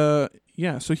 and so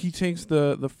he takes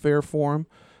the fair form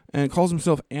and calls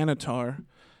himself Anatar,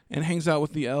 and hangs out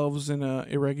with the elves in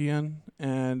Eregion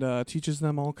and teaches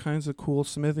them all kinds of cool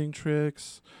smithing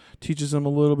tricks, teaches them a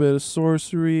little bit of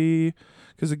sorcery,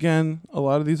 because again, a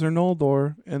lot of these are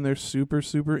Noldor, and they're super,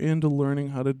 super into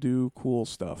learning how to do cool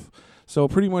stuff. So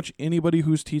pretty much anybody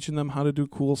who's teaching them how to do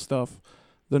cool stuff,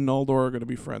 the Noldor are going to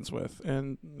be friends with,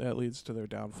 and that leads to their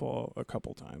downfall a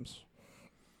couple times.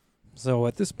 So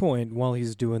at this point, while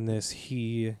he's doing this,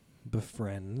 he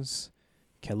befriends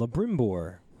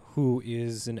Celebrimbor, who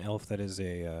is an elf that is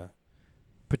a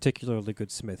particularly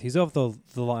good smith. He's of the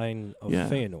line of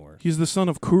Feanor. He's the son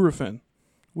of Curufin,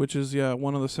 which is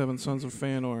one of the 7 sons of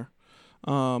Feanor.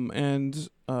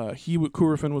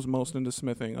 Curufin was most into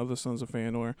smithing of the sons of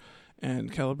Feanor,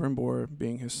 and Celebrimbor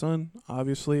being his son,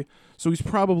 obviously. So he's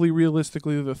probably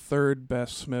realistically the 3rd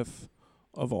best smith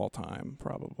of all time,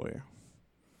 probably.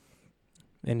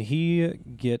 And he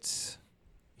gets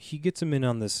him in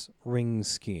on this ring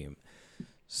scheme.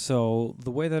 So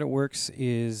the way that it works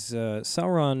is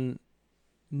Sauron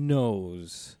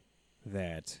knows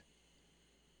that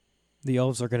the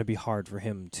elves are going to be hard for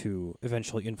him to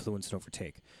eventually influence and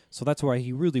overtake. So that's why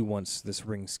he really wants this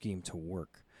ring scheme to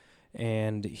work.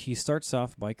 And he starts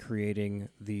off by creating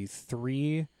the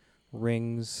 3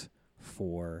 rings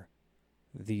for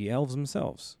the elves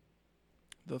themselves.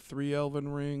 The 3 elven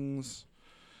rings.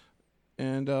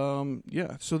 And,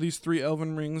 so these 3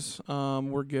 elven rings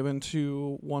were given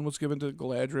to... One was given to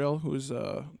Galadriel, who is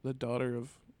the daughter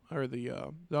of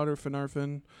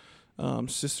Finarfin,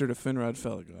 sister to Finrod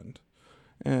Felagund.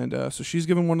 And so she's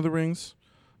given one of the rings.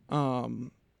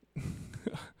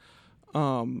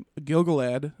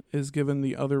 Gil-galad is given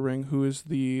the other ring, who is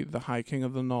the High King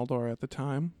of the Noldor at the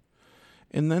time.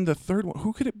 And then the third one,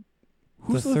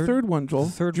 who's the third one, Joel?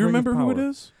 Do you remember who it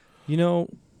is? You know,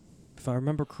 if I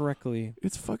remember correctly,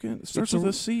 it starts with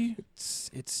a C.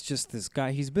 It's just this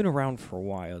guy. He's been around for a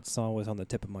while. It's always on the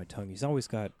tip of my tongue. He's always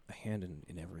got a hand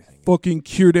in everything. Fucking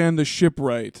Círdan the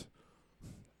Shipwright.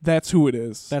 That's who it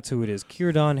is. That's who it is.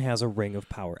 Círdan has a ring of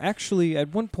power. Actually,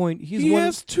 at one point, he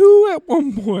has 2 at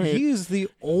one point. He is the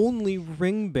only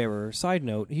ring bearer. Side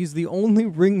note, he's the only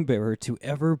ring bearer to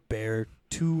ever bear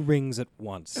 2 rings at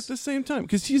once. At the same time.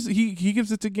 Because he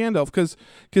gives it to Gandalf. Because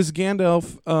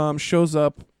Gandalf shows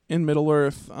up in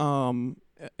Middle-earth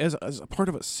as a part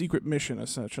of a secret mission,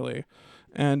 essentially.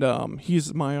 And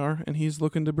he's Maiar, and he's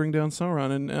looking to bring down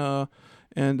Sauron.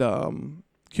 And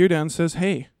Círdan says,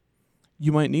 hey,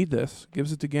 you might need this.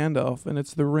 Gives it to Gandalf, and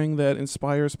it's the ring that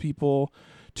inspires people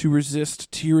to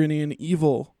resist tyranny and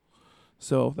evil.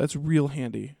 So that's real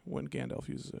handy when Gandalf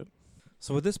uses it.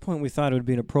 So at this point, we thought it would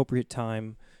be an appropriate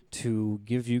time to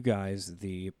give you guys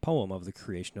the poem of the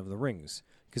creation of the rings,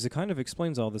 because it kind of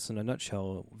explains all this in a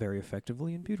nutshell very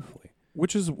effectively and beautifully.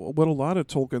 Which is what a lot of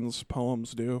Tolkien's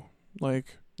poems do.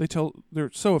 Like, they're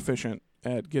so efficient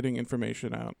at getting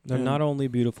information out. They're not only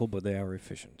beautiful, but they are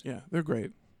efficient. Yeah, they're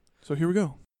great. So here we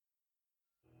go.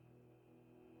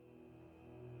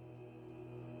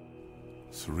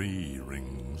 3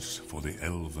 rings for the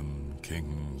elven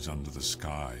kings under the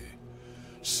sky,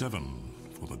 7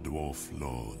 for the dwarf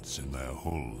lords in their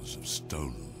halls of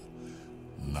stone,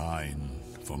 9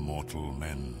 for mortal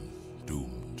men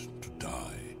doomed to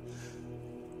die,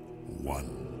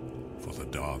 1 for the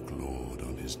Dark Lord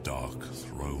on his dark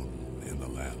throne in the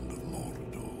land of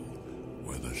Mordor,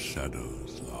 where the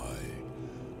shadows lie.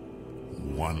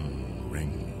 1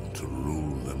 ring to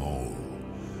rule them all,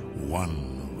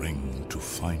 1 ring to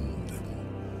find them,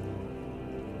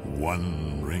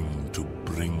 1 ring to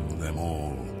bring them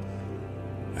all,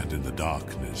 and in the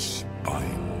darkness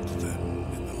bind them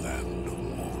in the land of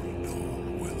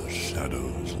Mordor, where the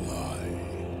shadows lie.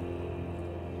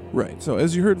 Right, so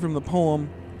as you heard from the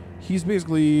poem, he's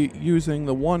basically using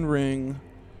the 1 ring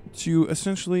to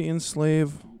essentially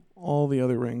enslave all the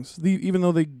other rings. Even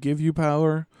though they give you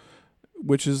power,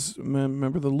 which is,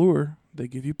 remember the lure, they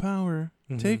give you power.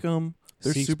 Mm-hmm. Take them.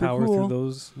 They're Seeks super power cool. through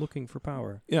those looking for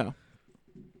power. Yeah.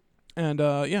 And,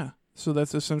 so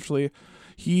that's essentially,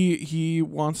 he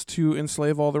wants to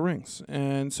enslave all the rings.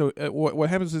 And so what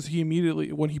happens is he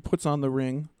immediately, when he puts on the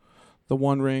ring, the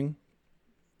 1 ring,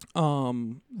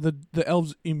 the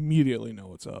elves immediately know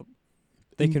what's up.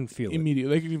 They can feel it.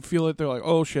 Immediately. They can feel it. They're like,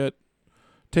 oh, shit.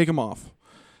 Take him off.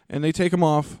 And they take him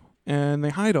off, and they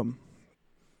hide him.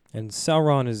 And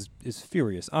Sauron is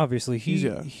furious. Obviously,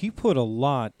 he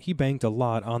banked a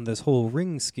lot on this whole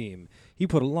ring scheme. He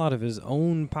put a lot of his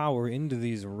own power into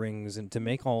these rings and to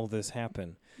make all this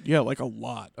happen. Yeah, like a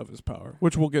lot of his power,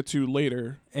 which we'll get to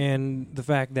later. And the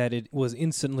fact that it was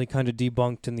instantly kind of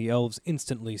debunked and the elves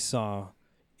instantly saw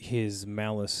his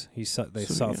malice. They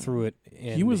saw through it.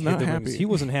 And he was not happy. Rings. He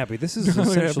wasn't happy. This is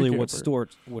essentially what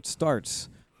starts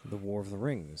the War of the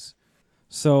Rings.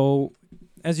 So,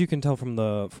 as you can tell from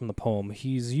the poem,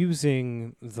 he's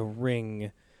using the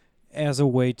ring as a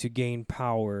way to gain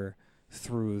power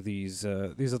through these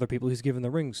other people he's given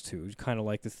the rings to. Kind of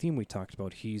like the theme we talked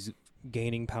about. He's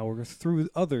gaining power through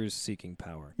others seeking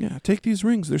power. Yeah, take these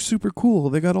rings. They're super cool.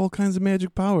 They got all kinds of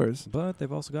magic powers. But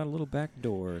they've also got a little back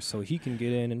door, so he can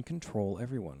get in and control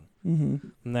everyone. Mm-hmm.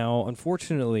 Now,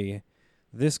 unfortunately,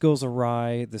 this goes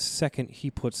awry the second he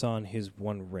puts on his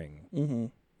 1 ring. Mm-hmm.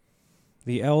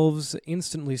 The elves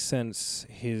instantly sense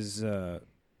his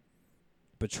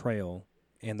betrayal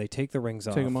and they take the rings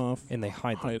off. Take them off. And they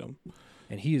hide them. them.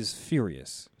 And he is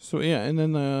furious. So yeah, and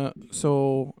then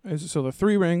so the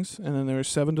 3 rings, and then there's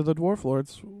 7 to the dwarf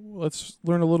lords. Let's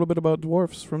learn a little bit about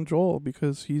dwarfs from Joel,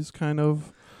 because he's kind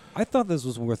of. I thought this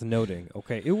was worth noting.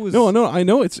 Okay, it was. No, I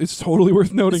know it's totally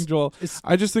worth noting, Joel.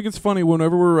 I just think it's funny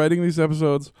whenever we're writing these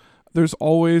episodes. There's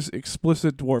always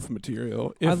explicit dwarf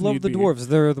material. I love the dwarves.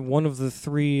 They're one of the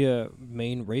 3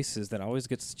 main races that always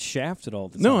gets shafted all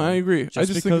the time. No, I agree.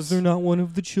 Just because they're not one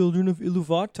of the children of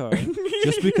Iluvatar.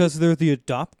 Just because they're the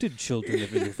adopted children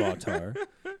of Iluvatar.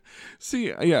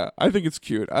 See, yeah, I think it's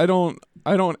cute. I don't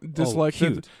dislike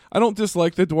cute. I don't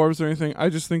dislike the dwarves or anything. I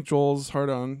just think Joel's hard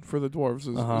on for the dwarves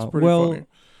is pretty funny.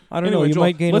 I don't know. You Joel,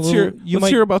 might gain let's a little. Let's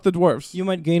hear about the dwarves. You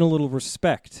might gain a little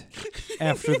respect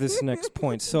after this next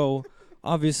point. So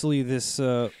obviously, this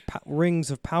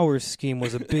Rings of Power scheme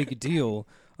was a big deal.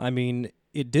 I mean,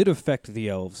 it did affect the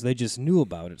elves. They just knew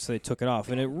about it, so they took it off,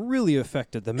 and it really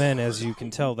affected the men. As you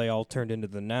can tell, they all turned into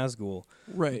the Nazgul.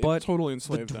 Right, but it totally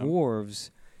enslaved the them.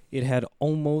 dwarves, it had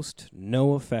almost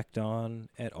no effect on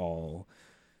at all.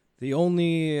 The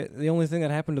only thing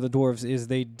that happened to the dwarves is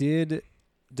they did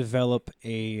develop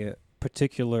a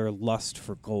particular lust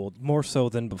for gold, more so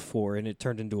than before, and it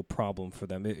turned into a problem for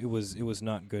them. It was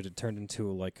not good. It turned into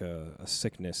like a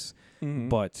sickness. Mm-hmm.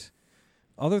 But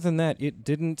other than that, it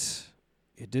didn't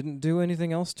do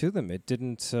anything else to them. It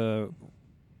didn't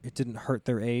hurt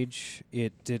their age.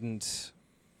 It didn't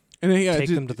take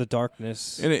them to the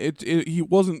darkness. And he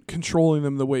wasn't controlling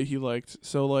them the way he liked.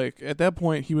 So like at that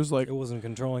point he was like, it wasn't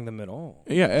controlling them at all.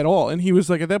 Yeah, at all. And he was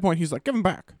like, at that point he's like, give him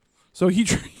back. So he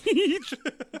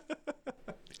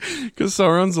because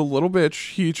Sauron's a little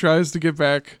bitch, he tries to get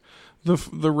back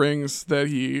the rings that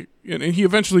and he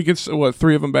eventually gets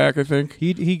 3 of them back, I think.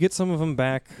 He gets some of them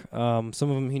back. Some of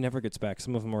them he never gets back.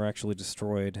 Some of them are actually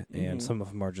destroyed, and some of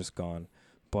them are just gone.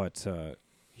 But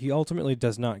he ultimately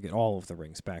does not get all of the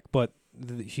rings back. But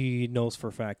he knows for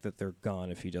a fact that they're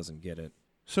gone if he doesn't get it.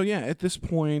 So yeah, at this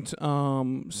point,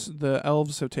 the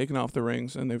elves have taken off the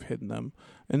rings and they've hidden them,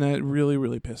 and that really,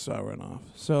 really pissed Sauron off.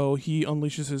 So he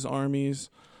unleashes his armies,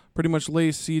 pretty much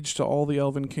lays siege to all the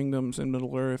elven kingdoms in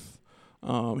Middle-earth.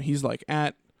 He's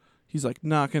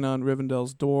knocking on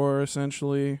Rivendell's door,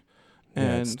 essentially.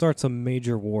 And it starts a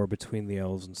major war between the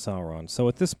elves and Sauron. So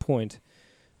at this point,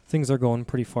 things are going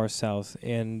pretty far south,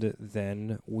 and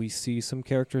then we see some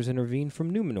characters intervene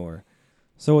from Numenor.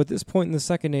 So at this point in the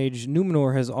Second Age,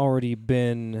 Numenor has already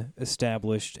been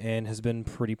established and has been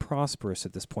pretty prosperous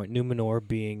at this point. Numenor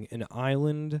being an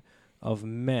island of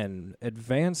men,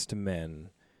 advanced men,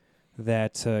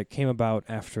 that came about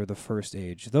after the First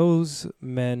Age. Those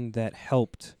men that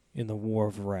helped in the War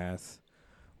of Wrath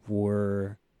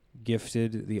were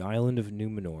gifted the island of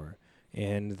Numenor.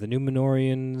 And the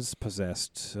Numenorians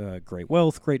possessed great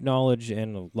wealth, great knowledge,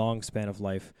 and a long span of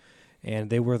life.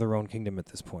 And they were their own kingdom at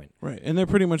this point. Right, and they're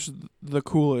pretty much the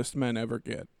coolest men ever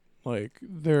get. Like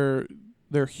they're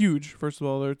huge. First of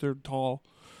all, they're tall,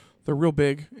 they're real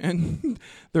big, and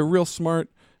they're real smart.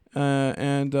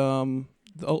 And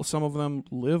some of them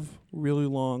live really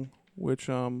long, which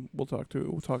we'll talk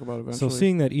about eventually. So,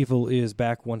 seeing that evil is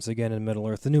back once again in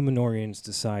Middle-earth, the Numenorians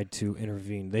decide to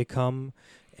intervene. They come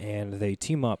and they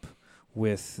team up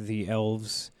with the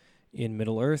elves in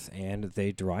Middle-earth, and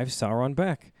they drive Sauron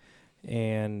back.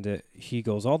 And he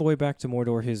goes all the way back to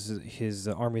Mordor. His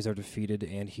armies are defeated,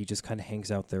 and he just kind of hangs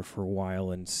out there for a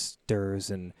while and stirs.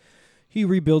 And he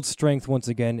rebuilds strength once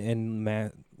again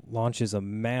and launches a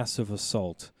massive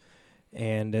assault.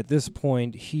 And at this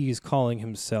point, he's calling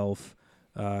himself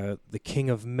the King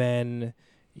of Men.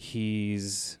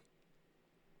 He's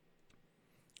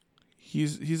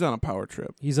on a power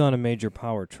trip. He's on a major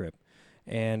power trip.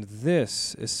 And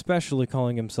this, especially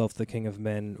calling himself the King of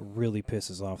Men, really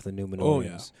pisses off the Numenorians. Oh,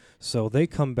 yeah. So they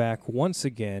come back once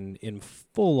again in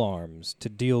full arms to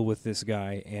deal with this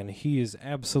guy, and he is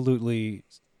absolutely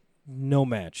no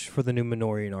match for the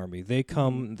Numenorian army. They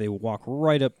come, they walk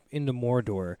right up into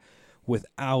Mordor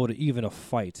without even a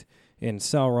fight, and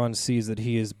Sauron sees that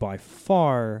he is by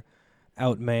far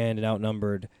outmanned and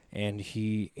outnumbered, and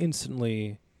he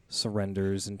instantly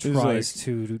surrenders and tries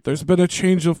to. There's been a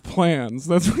change of plans.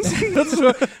 That's what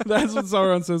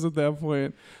Sauron says at that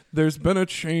point. There's been a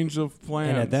change of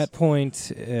plans. And at that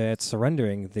point, at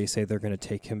surrendering, they say they're going to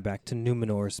take him back to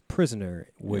Numenor's prisoner,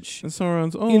 which and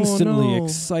Sauron's instantly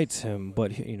excites him.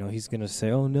 But he's going to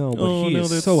say, "Oh no!" But he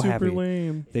is so happy.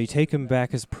 Lame. They take him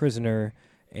back as prisoner,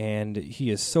 and he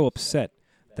is so upset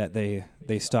that they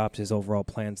stopped his overall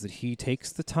plans that he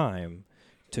takes the time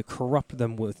to corrupt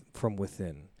them from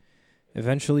within.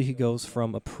 Eventually, he goes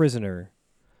from a prisoner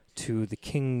to the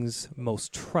king's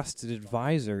most trusted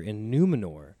advisor in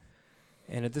Numenor.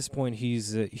 And at this point,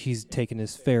 he's taken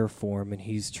his fair form, and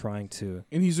he's trying to.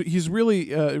 And he's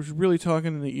really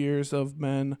talking in the ears of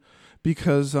men,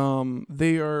 because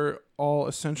they are all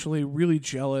essentially really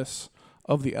jealous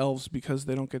of the elves because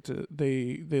they don't get to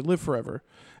they live forever,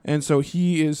 and so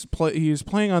he is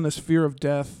playing on this fear of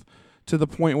death to the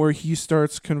point where he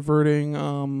starts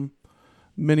converting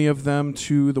many of them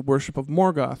to the worship of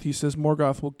Morgoth. He says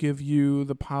Morgoth will give you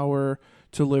the power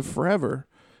to live forever.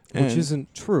 Which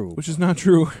isn't true. Which is not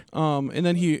true. And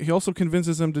then he also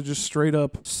convinces them to just straight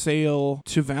up sail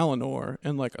to Valinor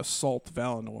and like assault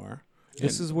Valinor.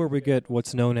 This is where we get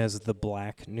what's known as the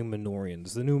Black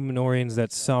Numenorians. The Numenorians that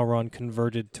Sauron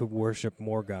converted to worship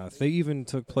Morgoth. They even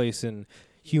took place in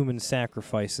human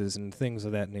sacrifices and things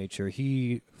of that nature.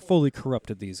 He fully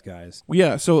corrupted these guys.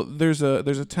 Yeah, so there's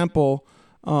a temple.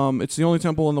 It's the only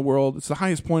temple in the world. It's the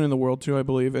highest point in the world too, I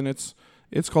believe, and it's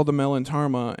called the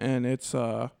Melentarma, and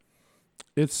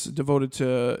it's devoted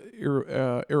to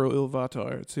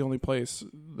Ilúvatar. It's the only place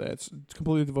that's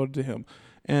completely devoted to him.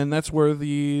 And that's where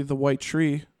the white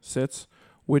tree sits,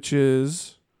 which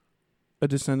is a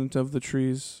descendant of the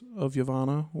trees of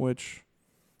Yavanna, which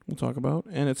we'll talk about.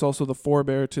 And it's also the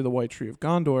forebear to the white tree of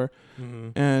Gondor. Mm-hmm.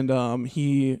 And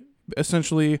he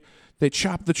essentially, they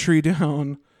chop the tree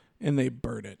down and they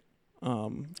burn it.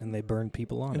 And they burn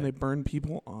people on it. And they burn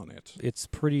people on it. It's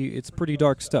pretty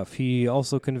dark stuff. He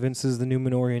also convinces the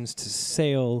Numenorians to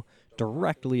sail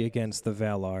directly against the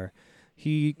Valar.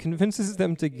 He convinces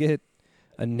them to get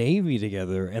a navy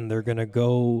together, and they're going to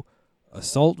go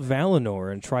assault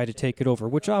Valinor and try to take it over,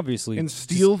 which obviously... And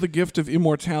steal the gift of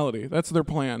immortality. That's their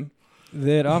plan.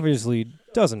 That obviously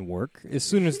doesn't work. As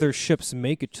soon as their ships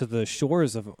make it to the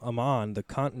shores of Aman, the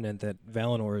continent that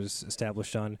Valinor is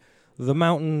established on, the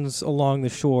mountains along the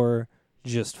shore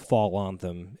just fall on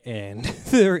them, and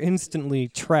they're instantly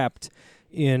trapped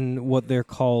in what they're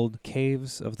called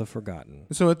Caves of the Forgotten.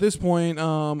 So at this point,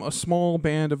 a small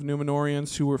band of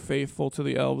Numenorians who were faithful to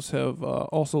the elves have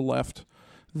also left.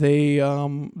 They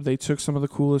took some of the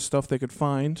coolest stuff they could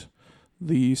find,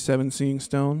 the 7 seeing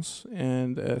stones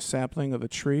and a sapling of a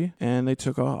tree, and they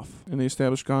took off. And they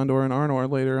established Gondor and Arnor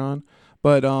later on.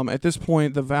 But at this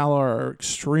point, the Valar are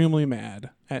extremely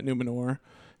mad at Numenor,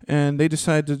 and they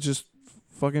decide to just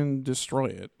fucking destroy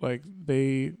it. Like,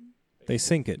 They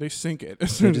sink it. They sink it.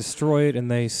 They destroy it, and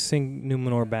they sink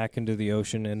Numenor back into the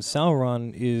ocean, and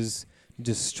Sauron is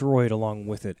destroyed along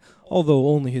with it, although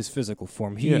only his physical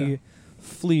form. He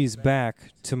flees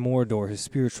back to Mordor, his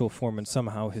spiritual form, and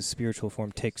somehow his spiritual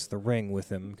form takes the ring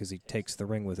with him, because he takes the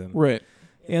ring with him. Right.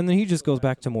 And then he just goes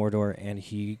back to Mordor, and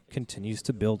he continues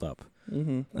to build up.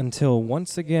 Mm-hmm. Until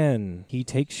once again, he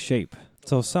takes shape.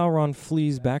 So Sauron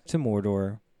flees back to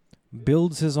Mordor,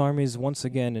 builds his armies once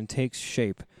again, and takes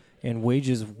shape, and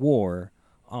wages war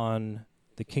on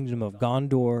the kingdom of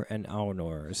Gondor and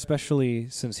Arnor, especially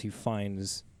since he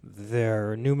finds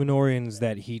their Numenorians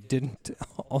that he didn't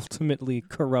ultimately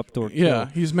corrupt or kill. Yeah,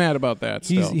 he's mad about that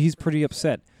still. He's pretty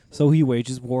upset. So he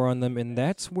wages war on them, and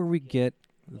that's where we get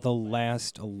the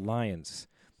last alliance.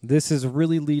 This is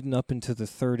really leading up into the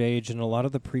Third Age and a lot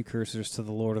of the precursors to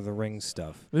the Lord of the Rings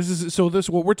stuff. This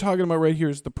what we're talking about right here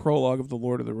is the prologue of the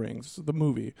Lord of the Rings, the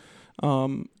movie.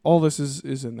 All this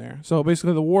is in there. So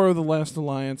basically, the War of the Last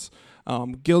Alliance,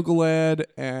 Gil-galad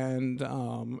and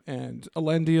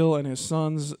Elendil and his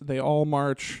sons, they all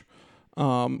march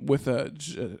with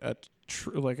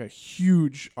a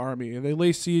huge army. They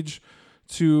lay siege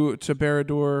to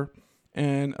Barad-dûr,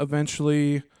 and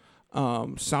eventually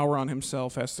Sauron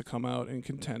himself has to come out and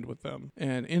contend with them.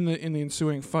 And in the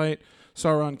ensuing fight,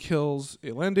 Sauron kills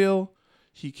Elendil,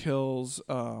 he kills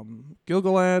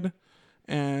Gil-galad,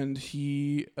 and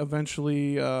he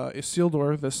eventually,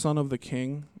 Isildur, the son of the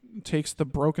king, takes the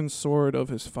broken sword of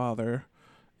his father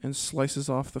and slices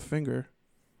off the finger,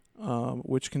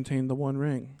 which contained the One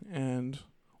Ring. And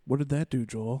what did that do,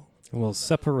 Joel? Well,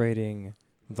 separating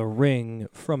the ring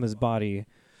from his body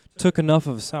took enough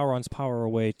of Sauron's power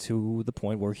away to the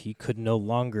point where he could no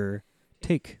longer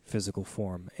take physical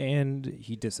form, and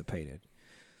he dissipated,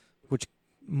 which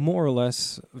more or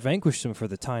less vanquished him for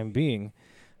the time being.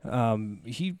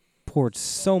 He poured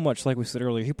so much, like we said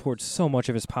earlier, he poured so much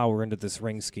of his power into this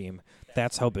ring scheme.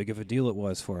 That's how big of a deal it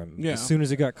was for him. Yeah. As soon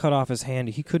as it got cut off his hand,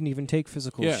 he couldn't even take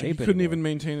physical shape anymore. He couldn't even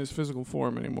maintain his physical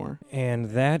form anymore.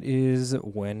 And that is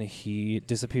when he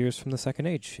disappears from the Second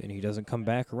Age, and he doesn't come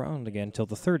back around again until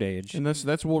the Third Age. And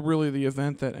that's really the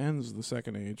event that ends the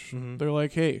Second Age. Mm-hmm. They're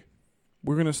like, hey,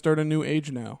 we're going to start a new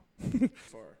age now.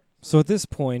 So at this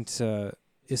point,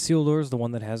 Isildur is the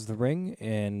one that has the ring,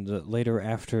 and later,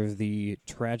 after the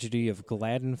tragedy of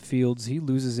Gladden Fields, he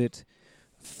loses it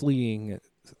fleeing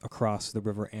across the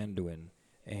river Anduin.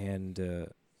 And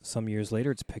some years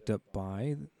later, it's picked up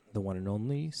by the one and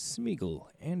only Smeagol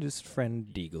and his friend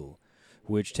Deagle,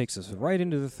 which takes us right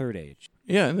into the Third Age.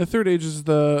 Yeah, and the Third Age is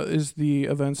the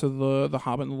events of the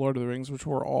Hobbit and the Lord of the Rings, which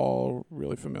we're all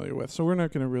really familiar with. So we're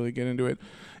not going to really get into it.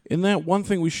 In that, one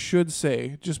thing we should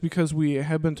say, just because we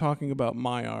have been talking about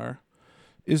Maiar,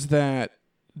 is that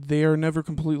they are never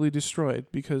completely destroyed.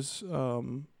 Because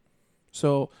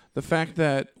so the fact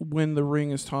that when the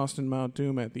ring is tossed in Mount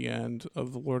Doom at the end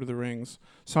of the Lord of the Rings,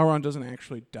 Sauron doesn't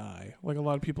actually die. Like, a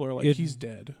lot of people are like, he's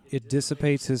dead. It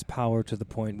dissipates his power to the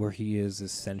point where he is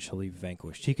essentially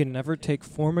vanquished. He can never take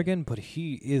form again, but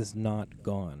he is not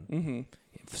gone. Mm-hmm.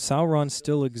 Sauron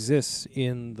still exists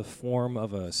in the form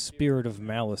of a spirit of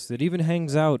malice that even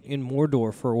hangs out in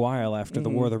Mordor for a while after the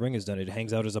War of the Ring is done. It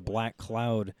hangs out as a black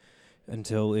cloud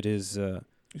until it is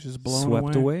just blown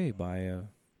swept away by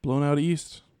blown out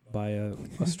east by a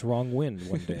strong wind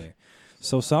one day.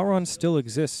 So Sauron still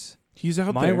exists. He's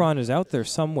out there. Mairon is out there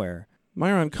somewhere.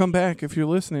 Mairon, come back if you're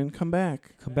listening. Come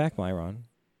back. Come back, Mairon.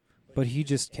 But he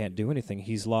just can't do anything.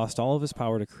 He's lost all of his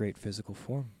power to create physical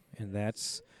form. And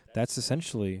that's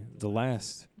essentially the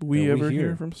last we ever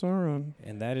hear from Sauron.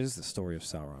 And that is the story of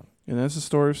Sauron. And that's the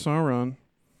story of Sauron.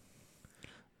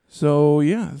 So,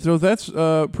 yeah. So that's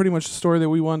pretty much the story that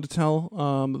we wanted to tell.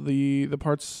 The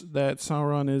parts that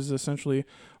Sauron is essentially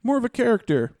more of a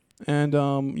character. And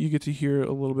you get to hear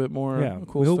a little bit more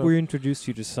cool we stuff. hope we introduced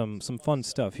you to some fun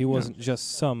stuff. He wasn't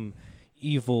just some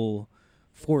evil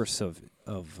force of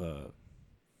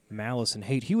malice and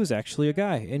hate. He was actually a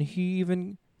guy. And he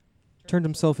even turned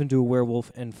himself into a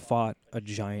werewolf and fought a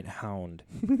giant hound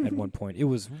at one point. It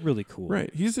was really cool.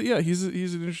 Right. He's an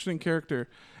interesting character.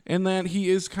 And that he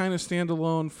is kind of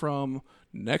standalone from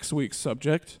next week's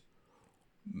subject,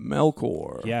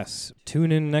 Melkor. Yes.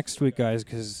 Tune in next week, guys,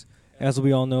 because as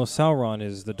we all know, Sauron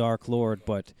is the Dark Lord,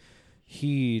 but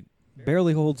he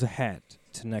barely holds a hat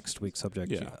to next week's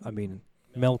subject. Yeah. I mean,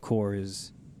 Melkor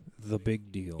is the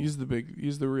big deal. He's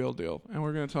the real deal. And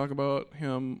we're going to talk about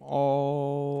him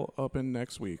all up in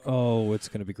next week. Oh, it's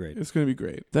going to be great. It's going to be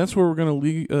great. That's where we're going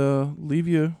to leave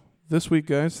you this week,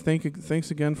 guys.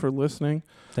 Thanks again for listening.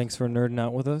 Thanks for nerding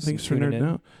out with us. Thanks for nerding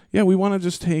out. Yeah, we want to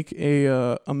just take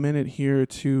a minute here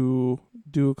to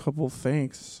do a couple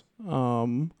thanks.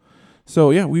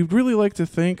 So, yeah, we'd really like to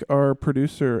thank our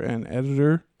producer and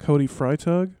editor, Cody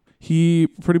Freitag. He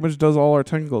pretty much does all our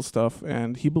technical stuff,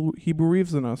 and he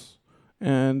believes in us.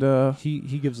 And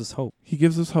he gives us hope. He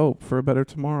gives us hope for a better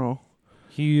tomorrow.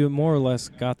 He more or less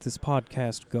got this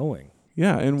podcast going.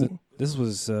 Yeah, and this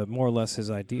was more or less his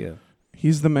idea.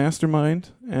 He's the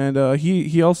mastermind, and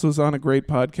he also is on a great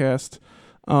podcast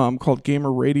called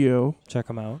Gamer Radio. Check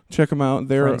him out.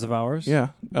 They're friends of ours. Yeah,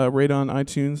 rate on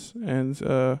iTunes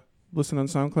and listen on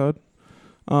SoundCloud.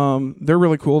 They're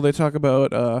really cool. They talk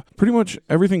about pretty much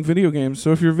everything video games.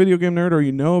 So if you're a video game nerd or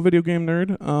you know a video game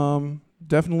nerd,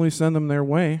 definitely send them their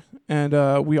way.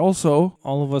 And we also...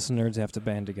 all of us nerds have to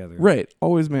band together. Right.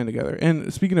 Always band together.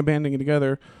 And speaking of banding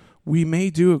together, we may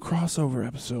do a crossover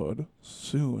episode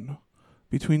soon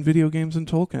between video games and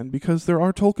Tolkien, because there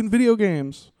are Tolkien video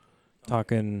games.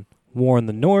 Talking War in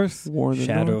the North,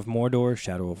 Shadow of Mordor,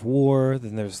 Shadow of War.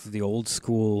 Then there's the old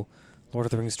school Lord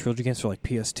of the Rings trilogy games for like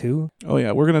PS2. Oh,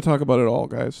 yeah. We're going to talk about it all,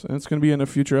 guys. And it's going to be in a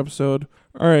future episode.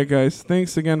 All right, guys.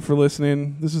 Thanks again for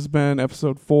listening. This has been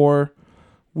episode 4.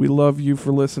 We love you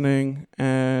for listening.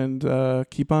 And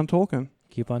keep on Tolkien.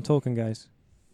 Keep on Tolkien, guys.